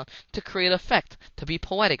beginning sound to create effect, to be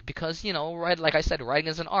poetic, because, you know, right, like I said, writing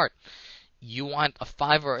is an art. You want a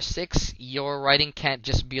 5 or a 6, your writing can't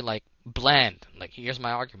just be like bland. Like, here's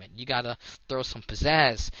my argument. You gotta throw some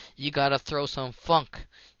pizzazz. You gotta throw some funk.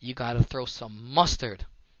 You gotta throw some mustard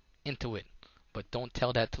into it. But don't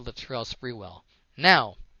tell that to Latrell Sprewell.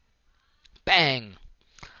 Now, bang!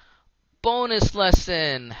 Bonus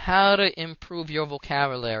lesson, how to improve your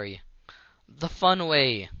vocabulary. The fun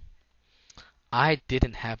way. I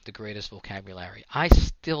didn't have the greatest vocabulary. I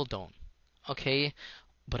still don't. Okay?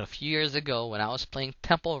 But a few years ago, when I was playing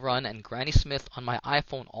Temple Run and Granny Smith on my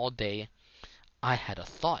iPhone all day, I had a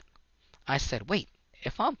thought. I said, wait,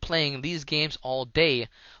 if I'm playing these games all day,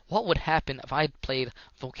 what would happen if I played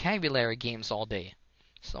vocabulary games all day?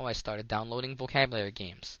 So I started downloading vocabulary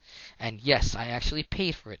games. And yes, I actually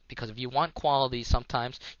paid for it, because if you want quality,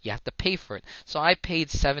 sometimes you have to pay for it. So I paid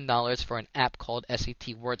 $7 for an app called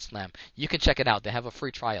SAT WordSlam. You can check it out. They have a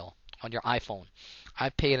free trial on your iPhone. I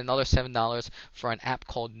paid another $7 for an app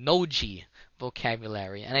called Noji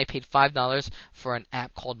Vocabulary. And I paid $5 for an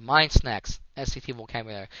app called MindSnacks SAT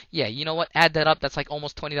Vocabulary. Yeah, you know what? Add that up. That's like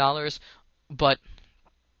almost $20. But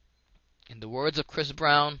in the words of Chris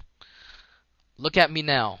Brown, look at me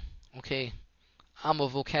now, okay? I'm a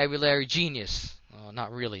vocabulary genius.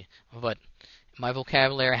 Not really, but my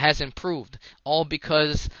vocabulary has improved, all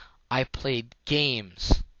because I played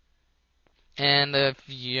games. And if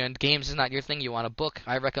games is not your thing, you want a book,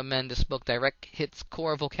 I recommend this book, Direct Hits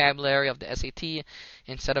Core Vocabulary of the SAT.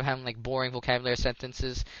 Instead of having like boring vocabulary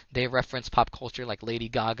sentences, they reference pop culture like Lady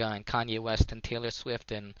Gaga and Kanye West and Taylor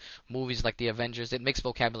Swift and movies like The Avengers. It makes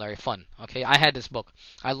vocabulary fun. Okay, I had this book.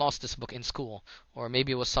 I lost this book in school, or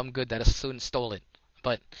maybe it was some good that a student stole it.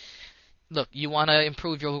 But look, you want to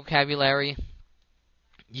improve your vocabulary,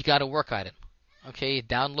 you got to work at it. Okay,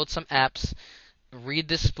 download some apps, read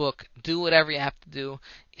this book, do whatever you have to do.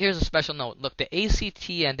 Here's a special note. Look, the ACT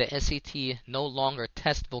and the SAT no longer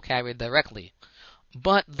test vocabulary directly,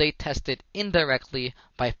 but they test it indirectly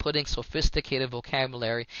by putting sophisticated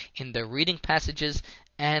vocabulary in the reading passages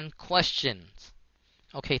and questions.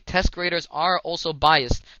 Okay, test graders are also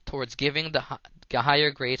biased towards giving the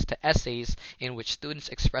higher grades to essays in which students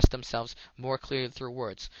express themselves more clearly through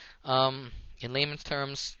words. In layman's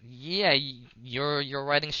terms, yeah, your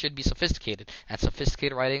writing should be sophisticated, and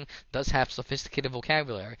sophisticated writing does have sophisticated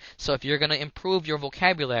vocabulary. So if you're going to improve your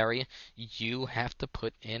vocabulary, you have to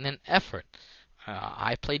put in an effort.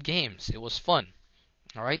 I played games. It was fun.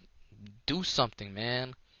 All right? Do something,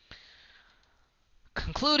 man.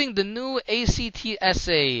 Concluding the new ACT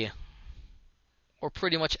essay, or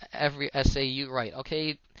pretty much every essay you write.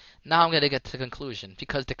 Okay, now I'm going to get to the conclusion,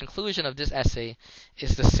 because the conclusion of this essay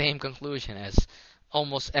is the same conclusion as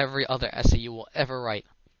almost every other essay you will ever write.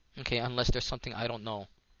 Okay, unless there's something I don't know.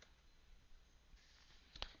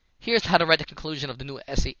 Here's how to write the conclusion of the new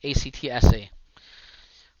ACT essay.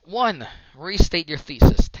 1. Restate your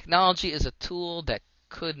thesis. Technology is a tool that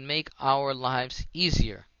could make our lives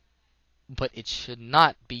easier, but it should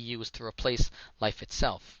not be used to replace life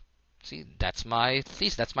itself. See, that's my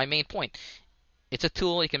thesis. That's my main point. It's a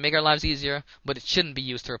tool. It can make our lives easier, but it shouldn't be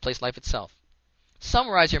used to replace life itself.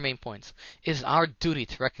 Summarize your main points. It is our duty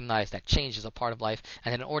to recognize that change is a part of life,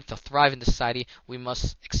 and in order to thrive in this society, we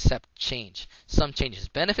must accept change. Some changes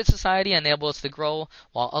benefit society and enable us to grow,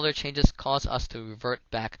 while other changes cause us to revert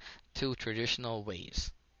back to traditional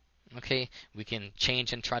ways. Okay, we can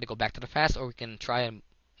change and try to go back to the past, or we can try and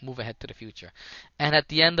move ahead to the future. And at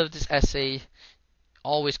the end of this essay,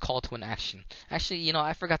 always call to an action. Actually,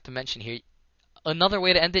 I forgot to mention here, another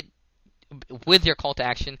way to end it with your call to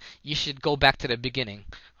action, you should go back to the beginning.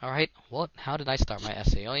 All right? How did I start my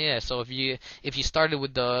essay? Oh yeah, so if you started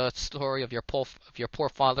with the story of your poor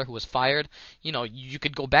father who was fired, you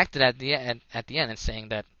could go back to that at the end and saying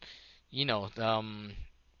that,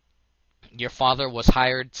 your father was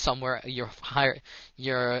hired somewhere. Your father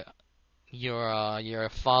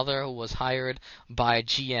was hired by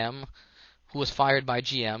GM, who was fired by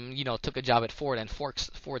GM, took a job at Ford, and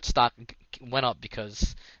Ford stock went up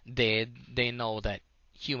because they know that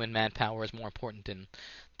human manpower is more important than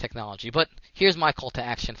technology. But here's my call to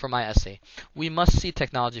action for my essay. We must see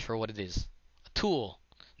technology for what it is. A tool.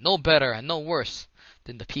 No better and no worse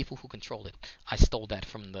than the people who control it. I stole that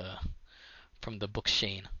from the book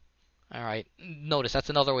Shane. Alright, notice that's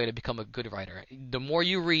another way to become a good writer. The more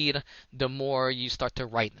you read, the more you start to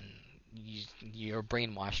write, and you're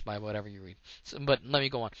brainwashed by whatever you read. But let me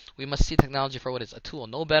go on. We must see technology for what it is, a tool,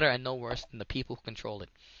 no better and no worse than the people who control it.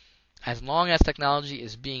 As long as technology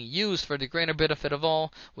is being used for the greater benefit of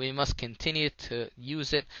all, we must continue to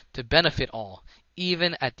use it to benefit all,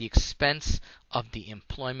 even at the expense of the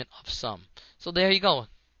employment of some. So there you go.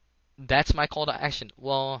 That's my call to action.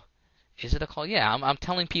 Well, is it a call? Yeah, I'm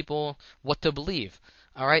telling people what to believe.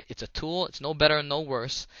 All right, it's a tool. It's no better and no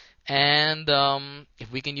worse. And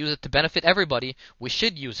if we can use it to benefit everybody, we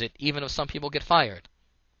should use it, even if some people get fired.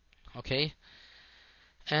 Okay?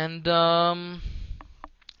 And,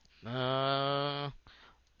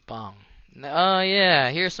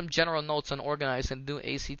 yeah, here's some general notes on organizing and do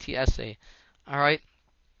ACT essay. Alright?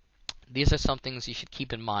 These are some things you should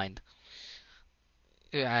keep in mind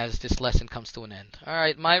as this lesson comes to an end.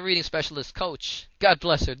 Alright, my reading specialist coach, God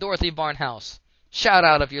bless her, Dorothy Barnhouse. Shout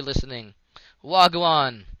out if you're listening.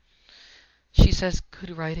 Wagwan. She says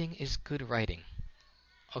good writing is good writing.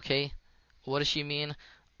 Okay? What does she mean?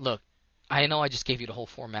 Look, I know I just gave you the whole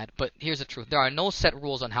format, but here's the truth. There are no set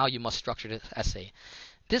rules on how you must structure this essay.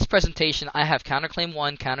 This presentation, I have counterclaim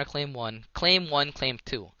 1, counterclaim 1, claim 1, claim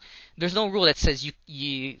 2. There's no rule that says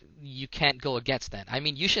you can't go against that. I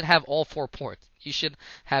mean, you should have all 4 parts. You should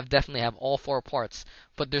definitely have all 4 parts,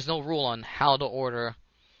 but there's no rule on how the order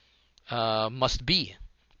must be.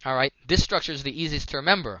 All right? This structure is the easiest to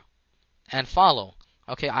remember and follow.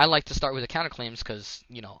 Okay, I like to start with the counterclaims because,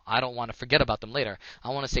 I don't want to forget about them later. I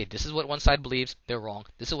want to say, this is what one side believes, they're wrong.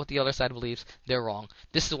 This is what the other side believes, they're wrong.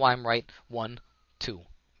 This is why I'm right, 1, 2,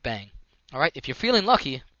 bang. Alright, if you're feeling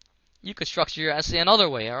lucky, you could structure your essay another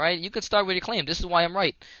way, alright? You could start with your claim, this is why I'm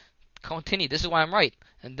right. continue. This is why I'm right,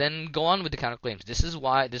 and then go on with the counterclaims. This is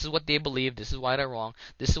why. This is what they believe. This is why they're wrong.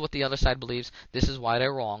 This is what the other side believes. This is why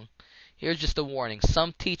they're wrong. Here's just a warning.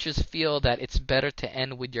 Some teachers feel that it's better to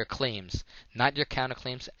end with your claims, not your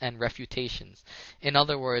counterclaims and refutations. In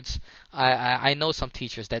other words, I know some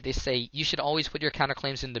teachers that they say you should always put your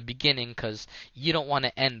counterclaims in the beginning because you don't want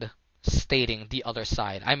to end stating the other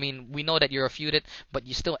side. I mean, we know that you're refuted, but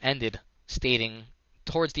you still ended stating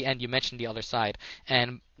towards the end you mentioned the other side.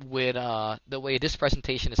 And with the way this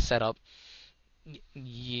presentation is set up,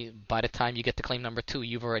 by the time you get to claim number 2,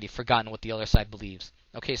 you've already forgotten what the other side believes.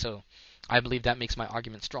 Okay, so I believe that makes my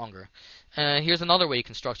argument stronger. Here's another way you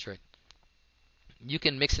can structure it. You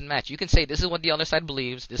can mix and match. You can say this is what the other side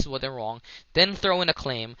believes, this is what they're wrong, then throw in a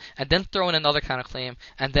claim, and then throw in another counterclaim,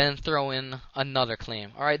 and then throw in another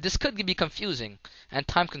claim. Alright, this could be confusing and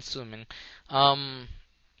time consuming.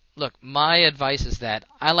 Look, my advice is that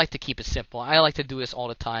I like to keep it simple. I like to do this all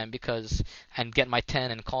the time because and get my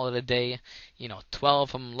 10 and call it a day.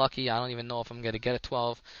 12 I'm lucky. I don't even know if I'm going to get a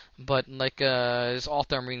 12. But like this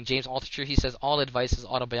author I'm reading, James Altucher, he says all advice is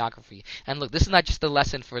autobiography. And look, this is not just a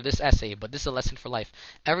lesson for this essay, but this is a lesson for life.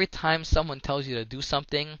 Every time someone tells you to do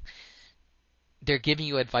something, they're giving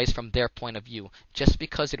you advice from their point of view. Just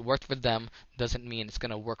because it worked for them doesn't mean it's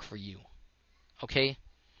going to work for you. Okay?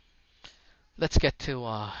 Let's get to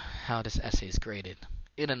how this essay is graded.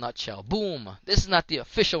 In a nutshell, boom! This is not the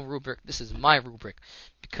official rubric. This is my rubric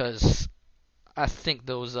because I think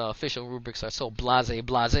those official rubrics are so blase,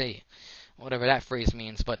 whatever that phrase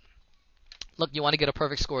means. But look, you want to get a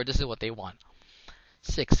perfect score. This is what they want.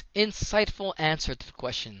 6. Insightful answer to the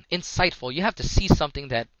question. Insightful. You have to see something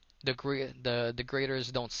that the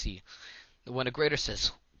graders don't see. When a grader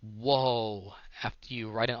says, whoa, after you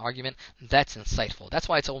write an argument, that's insightful. That's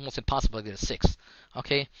why it's almost impossible to get a 6.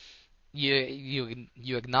 Okay?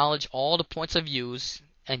 You acknowledge all the points of views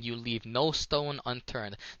and you leave no stone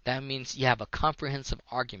unturned. That means you have a comprehensive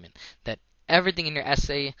argument. That everything in your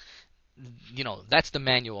essay, that's the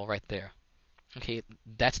manual right there. Okay,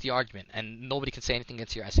 that's the argument, and nobody can say anything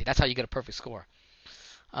against your essay. That's how you get a perfect score.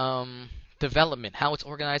 Development, how it's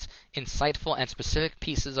organized, insightful and specific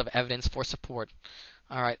pieces of evidence for support.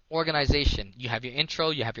 Alright, organization. You have your intro,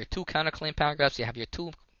 you have your 2 counterclaim paragraphs, you have your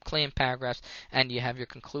 2 claim paragraphs, and you have your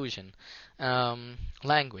conclusion.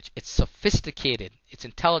 Language. It's sophisticated, it's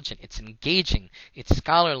intelligent, it's engaging, it's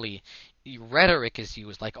scholarly. Rhetoric is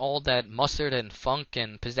used, like all that mustard and funk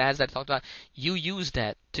and pizzazz that I talked about. You use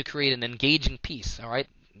that to create an engaging piece, alright?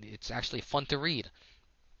 It's actually fun to read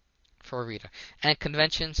for a reader. And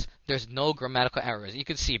conventions, there's no grammatical errors. You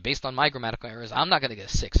can see, based on my grammatical errors, I'm not going to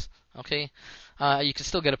get a 6. Okay? You can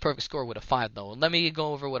still get a perfect score with a 5, though. Let me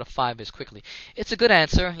go over what a 5 is quickly. It's a good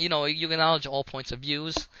answer. You acknowledge all points of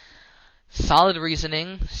views. Solid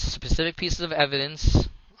reasoning. Specific pieces of evidence.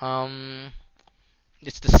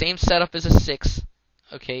 It's the same setup as a 6.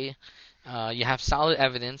 Okay? You have solid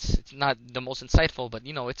evidence. It's not the most insightful, but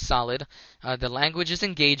it's solid. The language is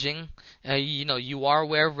engaging. You are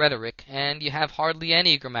aware of rhetoric, and you have hardly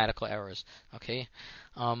any grammatical errors. Okay?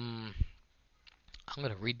 I'm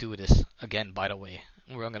going to redo this again, by the way.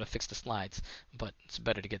 We're going to fix the slides, but it's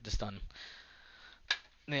better to get this done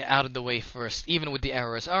out of the way first, even with the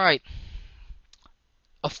errors. Alright.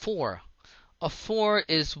 A 4. A 4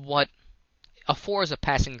 is what? A 4 is a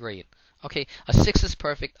passing grade. Okay, a 6 is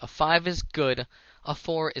perfect, a 5 is good, a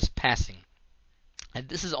 4 is passing. And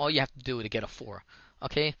this is all you have to do to get a 4.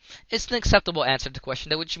 Okay? It's an acceptable answer to the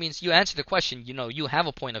question, which means you answer the question, you have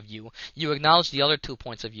a point of view, you acknowledge the other 2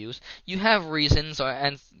 points of views, you have reasons,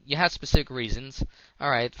 and you have specific reasons,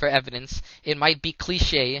 alright, for evidence. It might be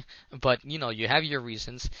cliche, but, you have your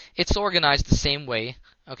reasons. It's organized the same way,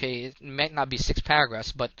 okay? It might not be 6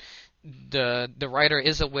 paragraphs, but the writer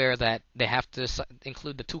is aware that they have to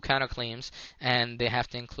include the 2 counterclaims, and they have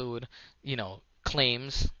to include,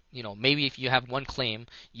 claims. Maybe if you have 1 claim,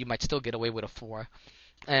 you might still get away with a 4.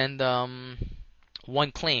 And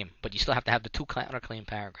 1 claim, but you still have to have the 2 counterclaim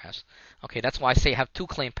paragraphs. Okay, that's why I say have 2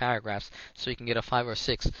 claim paragraphs, so you can get a 5 or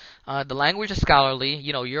 6. The language is scholarly.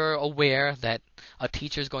 You're aware that a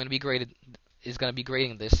teacher is going to be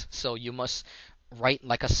grading this, so you must write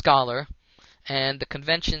like a scholar. And the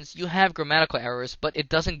conventions, you have grammatical errors, but it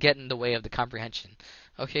doesn't get in the way of the comprehension.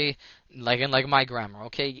 Okay, like my grammar.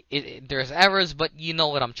 Okay, there's errors, but you know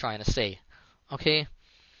what I'm trying to say. Okay,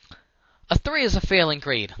 a 3 is a failing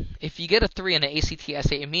grade. If you get a 3 in an ACT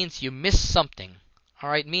essay, it means you missed something.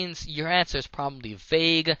 Alright, means your answer is probably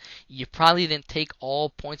vague. You probably didn't take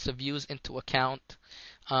all points of views into account.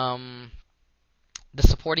 The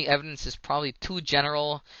supporting evidence is probably too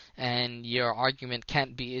general, and your argument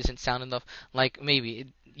isn't sound enough. Like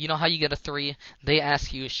maybe you know how you get a 3? They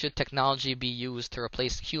ask you, should technology be used to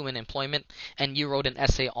replace human employment? And you wrote an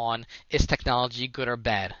essay on, is technology good or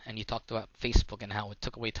bad? And you talked about Facebook and how it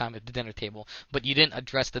took away time at the dinner table, but you didn't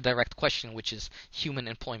address the direct question, which is human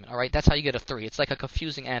employment. All right, that's how you get a 3. It's like a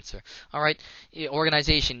confusing answer. All right,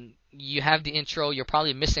 organization. You have the intro. You're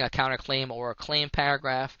probably missing a counterclaim or a claim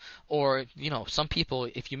paragraph, or some people,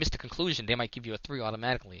 if you miss the conclusion, they might give you a 3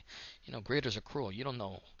 automatically. Graders are cruel. You don't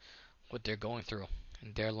know what they're going through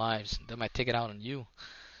in their lives. They might take it out on you.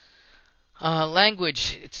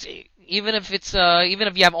 Language. It's even if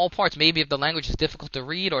you have all parts. Maybe if the language is difficult to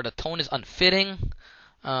read or the tone is unfitting.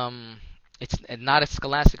 It's not a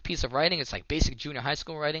scholastic piece of writing. It's like basic junior high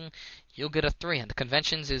school writing. You'll get a 3. And the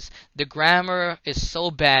conventions is the grammar is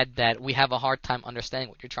so bad that we have a hard time understanding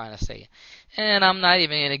what you're trying to say. And I'm not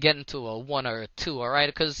even going to get into a 1 or a 2, alright?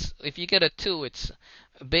 Because if you get a 2, it's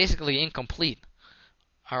basically incomplete.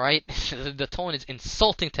 Alright? The tone is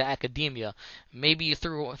insulting to academia. Maybe you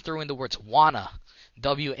threw in the words wanna,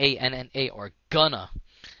 W-A-N-N-A, or gonna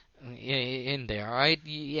in there, alright?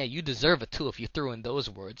 Yeah, you deserve a 2 if you threw in those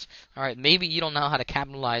words. Alright, maybe you don't know how to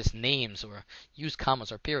capitalize names or use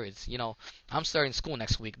commas or periods. I'm starting school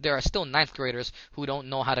next week. There are still 9th graders who don't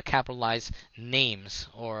know how to capitalize names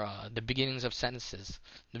or the beginnings of sentences,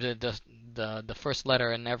 the first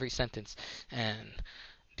letter in every sentence. And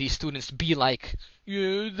these students be like,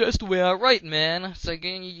 yeah, that's the way I write, man. It's like,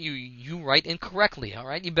 you write incorrectly,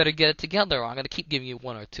 alright? You better get it together or I'm going to keep giving you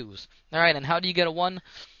 1 or 2s. Alright, and how do you get a 1?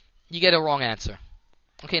 You get a wrong answer.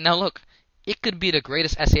 Okay, now look, it could be the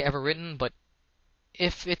greatest essay ever written, but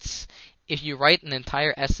if you write an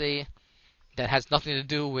entire essay that has nothing to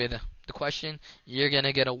do with the question, you're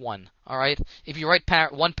gonna get a 1. All right. If you write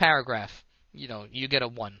one paragraph, you get a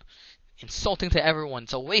 1. Insulting to everyone.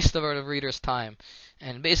 It's a waste of the reader's time.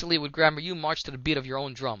 And basically, with grammar, you march to the beat of your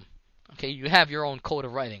own drum. Okay, you have your own code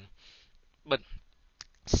of writing, but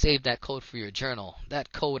save that code for your journal.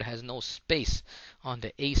 That code has no space on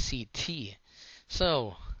the ACT.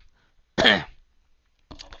 So,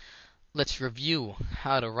 let's review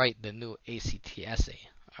how to write the new ACT essay.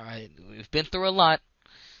 Alright, we've been through a lot.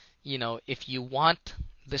 If you want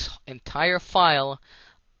this entire file,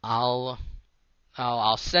 I'll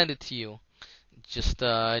send it to you. Just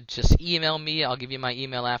email me. I'll give you my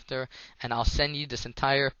email after, and I'll send you this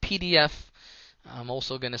entire PDF. I'm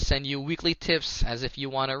also going to send you weekly tips as if you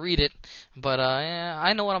want to read it. But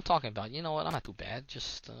I know what I'm talking about. You know what? I'm not too bad.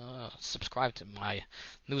 Just subscribe to my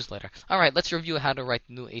newsletter. Alright, let's review how to write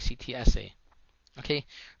the new ACT essay. Okay?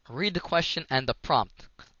 Read the question and the prompt.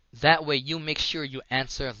 That way you make sure you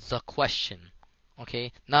answer the question.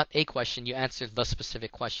 Okay? Not a question. You answer the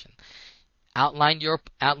specific question. Outline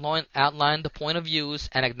the point of views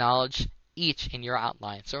and acknowledge each in your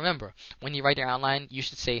outline. So remember, when you write your outline, you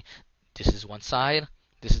should say, this is one side,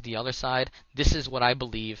 this is the other side, this is what I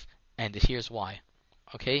believe, and here's why.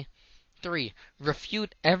 Okay? 3.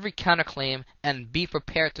 Refute every counterclaim and be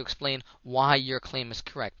prepared to explain why your claim is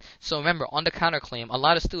correct. So remember, on the counterclaim, a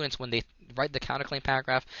lot of students, when they write the counterclaim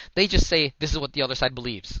paragraph, they just say, this is what the other side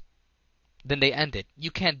believes. Then they end it. You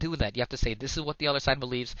can't do that. You have to say, this is what the other side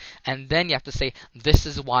believes, and then you have to say, this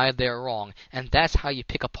is why they're wrong. And that's how you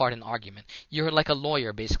pick apart an argument. You're like a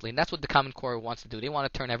lawyer, basically, and that's what the Common Core wants to do. They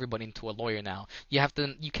want to turn everybody into a lawyer now. You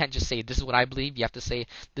can't just say, this is what I believe. You have to say,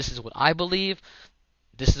 this is what I believe,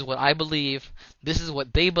 this is what I believe, this is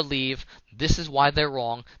what they believe, this is why they're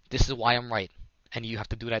wrong, this is why I'm right. And you have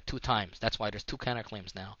to do that 2 times. That's why there's 2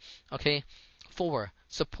 counterclaims now. Okay? 4.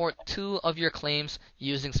 Support 2 of your claims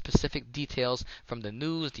using specific details from the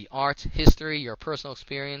news, the arts, history, your personal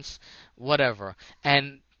experience, whatever.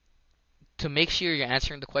 And to make sure you're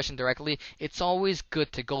answering the question directly, it's always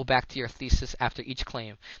good to go back to your thesis after each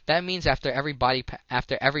claim. That means after every body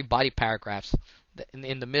paragraphs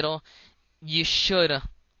in the middle, you should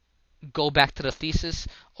go back to the thesis,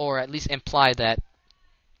 or at least imply that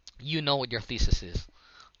you know what your thesis is.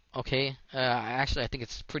 Okay, actually, I think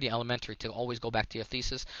it's pretty elementary to always go back to your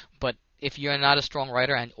thesis. But if you're not a strong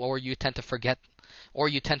writer, or you tend to forget, or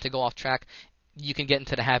you tend to go off track, you can get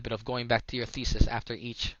into the habit of going back to your thesis after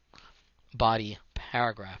each body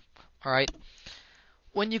paragraph. All right.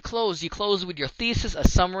 When you close with your thesis, a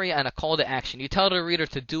summary, and a call to action. You tell the reader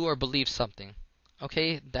to do or believe something.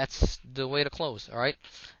 Okay, that's the way to close. All right,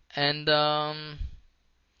 and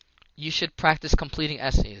you should practice completing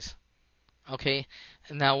essays. Okay.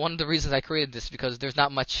 Now, one of the reasons I created this because there's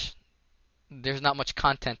not much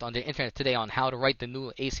content on the internet today on how to write the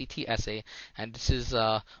new ACT essay, and this is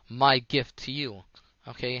my gift to you.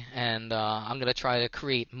 Okay, and I'm gonna try to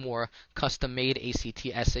create more custom-made ACT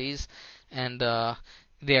essays, and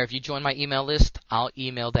There, if you join my email list, I'll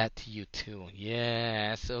email that to you too.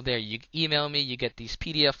 Yeah, so there, you email me, you get these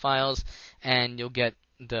PDF files, and you'll get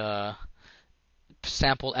the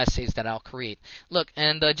sample essays that I'll create. Look,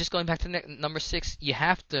 and just going back to number 6, you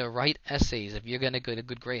have to write essays if you're going to get a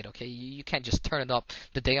good grade, okay? You can't just turn it up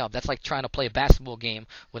the day of. That's like trying to play a basketball game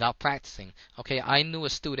without practicing, okay? I knew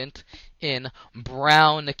a student in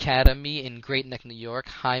Brown Academy in Great Neck, New York.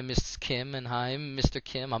 Hi, Miss Kim, and hi, Mr.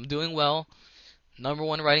 Kim. I'm doing well.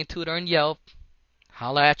 #1 writing tutor in Yelp.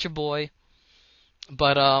 Holla at your boy.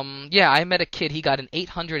 But yeah, I met a kid. He got an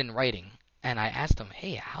 800 in writing, and I asked him,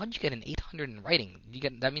 "Hey, how'd you get an 800 in writing?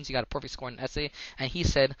 That means you got a perfect score in an essay?" And he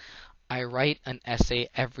said, "I write an essay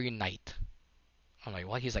every night." I'm like,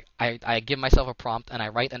 "What?" He's like, "I give myself a prompt and I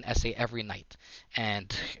write an essay every night."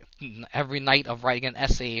 And every night of writing an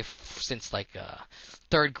essay since like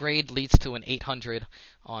 3rd grade leads to an 800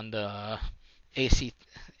 on the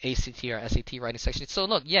ACT or SAT writing section. So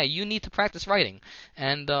look, yeah, you need to practice writing.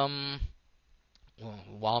 And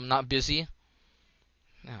while I'm not busy,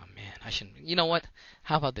 oh man, I shouldn't. You know what?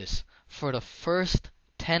 How about this? For the first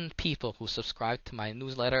 10 people who subscribe to my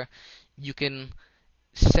newsletter, you can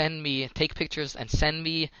take pictures and send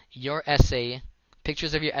me your essay,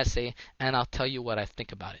 pictures of your essay, and I'll tell you what I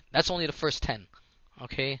think about it. That's only the first 10,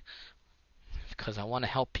 okay? Because I want to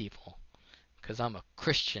help people. Because I'm a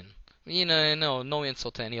Christian. You know, no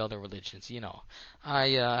insult to any other religions. You know, I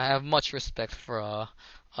have much respect for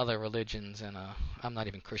other religions, and I'm not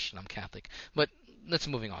even Christian. I'm Catholic. But let's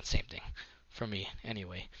moving on. Same thing for me,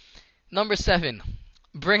 anyway. Number 7.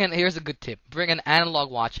 Here's a good tip. Bring an analog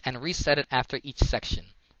watch and reset it after each section.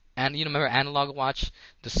 And you remember analog watch,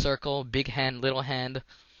 the circle, big hand, little hand.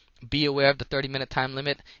 Be aware of the 30-minute time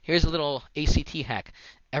limit. Here's a little ACT hack.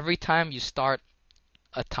 Every time you start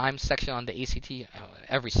a time section on the ACT,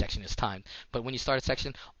 every section is timed, but when you start a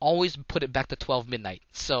section, always put it back to 12 midnight.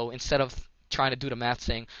 So instead of trying to do the math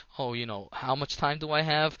saying, oh, how much time do I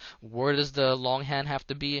have? Where does the longhand have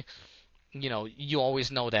to be? You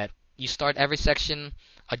always know that you start every section,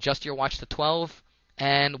 adjust your watch to 12,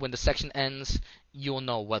 and when the section ends, you'll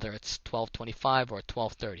know whether it's 12:25 or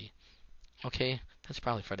 12:30. Okay? That's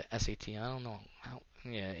probably for the SAT. I don't know.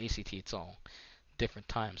 Yeah, ACT, it's all different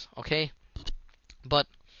times. Okay? But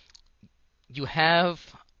you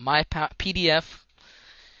have my PDF.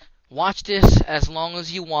 Watch this as long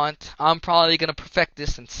as you want. I'm probably going to perfect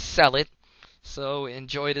this and sell it. So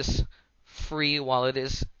enjoy this free while it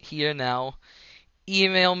is here now.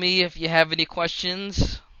 Email me if you have any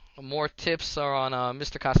questions. More tips are on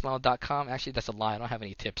mrcastellano.com. Actually, that's a lie. I don't have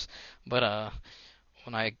any tips. But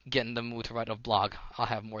when I get in the mood to write a blog, I'll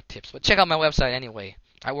have more tips. But check out my website anyway.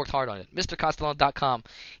 I worked hard on it. mrcastellano.com.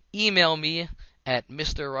 Email me at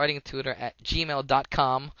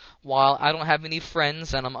mrwritingtutor@gmail.com. While I don't have any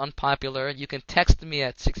friends and I'm unpopular, you can text me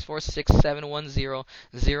at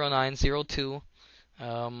 646-710-0902.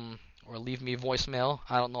 Or leave me a voicemail.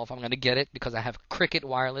 I don't know if I'm going to get it because I have Cricket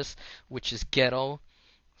Wireless, which is ghetto.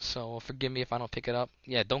 So forgive me if I don't pick it up.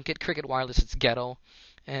 Yeah, don't get Cricket Wireless. It's ghetto.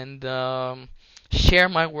 And share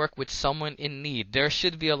my work with someone in need. There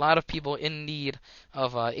should be a lot of people in need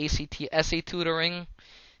of ACT essay tutoring.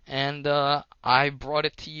 And I brought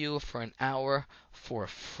it to you for an hour for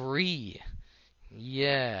free.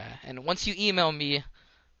 Yeah. And once you email me,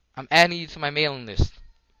 I'm adding you to my mailing list.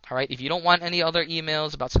 Alright, if you don't want any other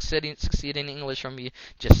emails about succeeding in English from me,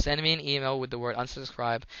 just send me an email with the word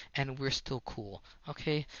unsubscribe, and we're still cool.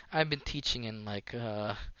 Okay? I've been teaching in like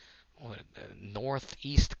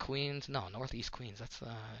northeast Queens. No, northeast Queens. That's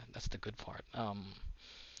the good part.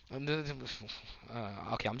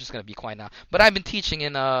 Okay, I'm just gonna be quiet now. But I've been teaching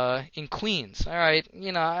in Queens. All right,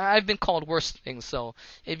 I've been called worse things. So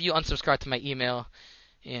if you unsubscribe to my email,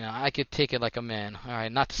 I could take it like a man. All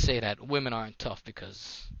right, not to say that women aren't tough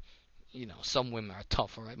because some women are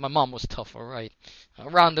tough. All right, my mom was tough. All right,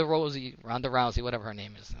 Ronda Rousey, whatever her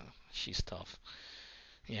name is, she's tough.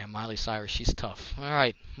 Yeah, Miley Cyrus, she's tough. All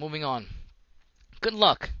right, moving on. Good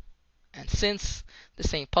luck. And since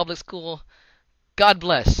this ain't public school, God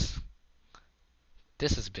bless.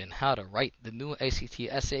 This has been How to Write the New ACT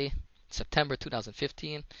Essay, September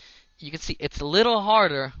 2015. You can see it's a little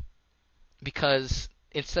harder because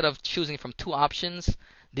instead of choosing from 2 options,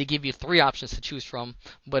 they give you 3 options to choose from,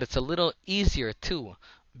 but it's a little easier too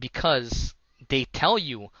because they tell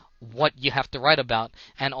you what you have to write about,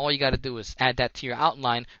 and all you got to do is add that to your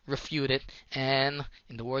outline, refute it, and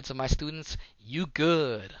in the words of my students, you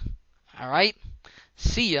good. All right?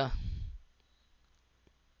 See ya.